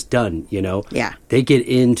how was this done? You know? Yeah. They get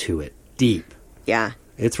into it deep. Yeah.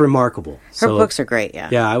 It's remarkable. Her books are great, yeah.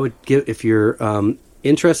 Yeah, I would give, if you're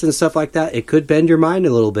interested in stuff like that, it could bend your mind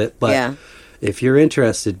a little bit, but if you're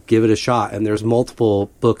interested, give it a shot. And there's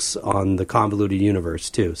multiple books on the convoluted universe,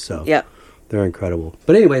 too, so they're incredible.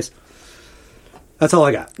 But anyways, that's all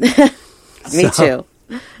I got. Me too.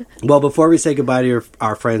 Well, before we say goodbye to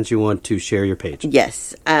our friends, you want to share your page.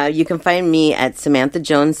 Yes. You can find me at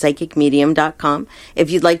SamanthaJonesPsychicMedium.com.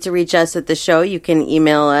 If you'd like to reach us at the show, you can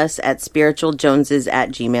email us at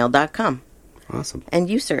spiritualjoneses@gmail.com. Awesome. And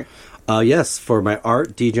you, sir? Yes, for my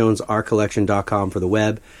art, djonesartcollection.com for the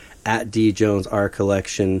web, at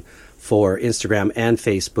djonesartcollection for Instagram and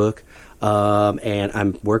Facebook. And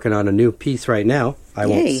I'm working on a new piece right now. I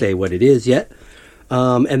won't say what it is yet.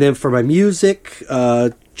 And then for my music,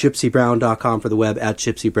 gypsybrown.com for the web, at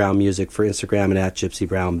Gypsy Brown Music for Instagram, and at Gypsy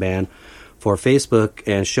Brown Band for Facebook.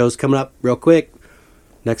 And shows coming up real quick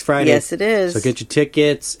next Friday. Yes, it is. So get your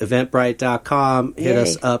tickets, eventbrite.com. Hit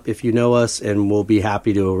us up if you know us, and we'll be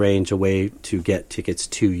happy to arrange a way to get tickets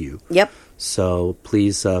to you. Yep. So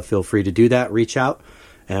please feel free to do that. Reach out.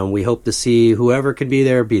 And we hope to see whoever can be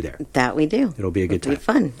there, be there. That we do. It'll be a good time. It'll be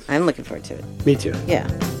fun. I'm looking forward to it. Me too. Yeah.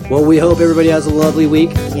 Well, we hope everybody has a lovely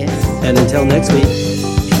week. Yes. And until next week,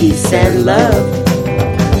 peace and love.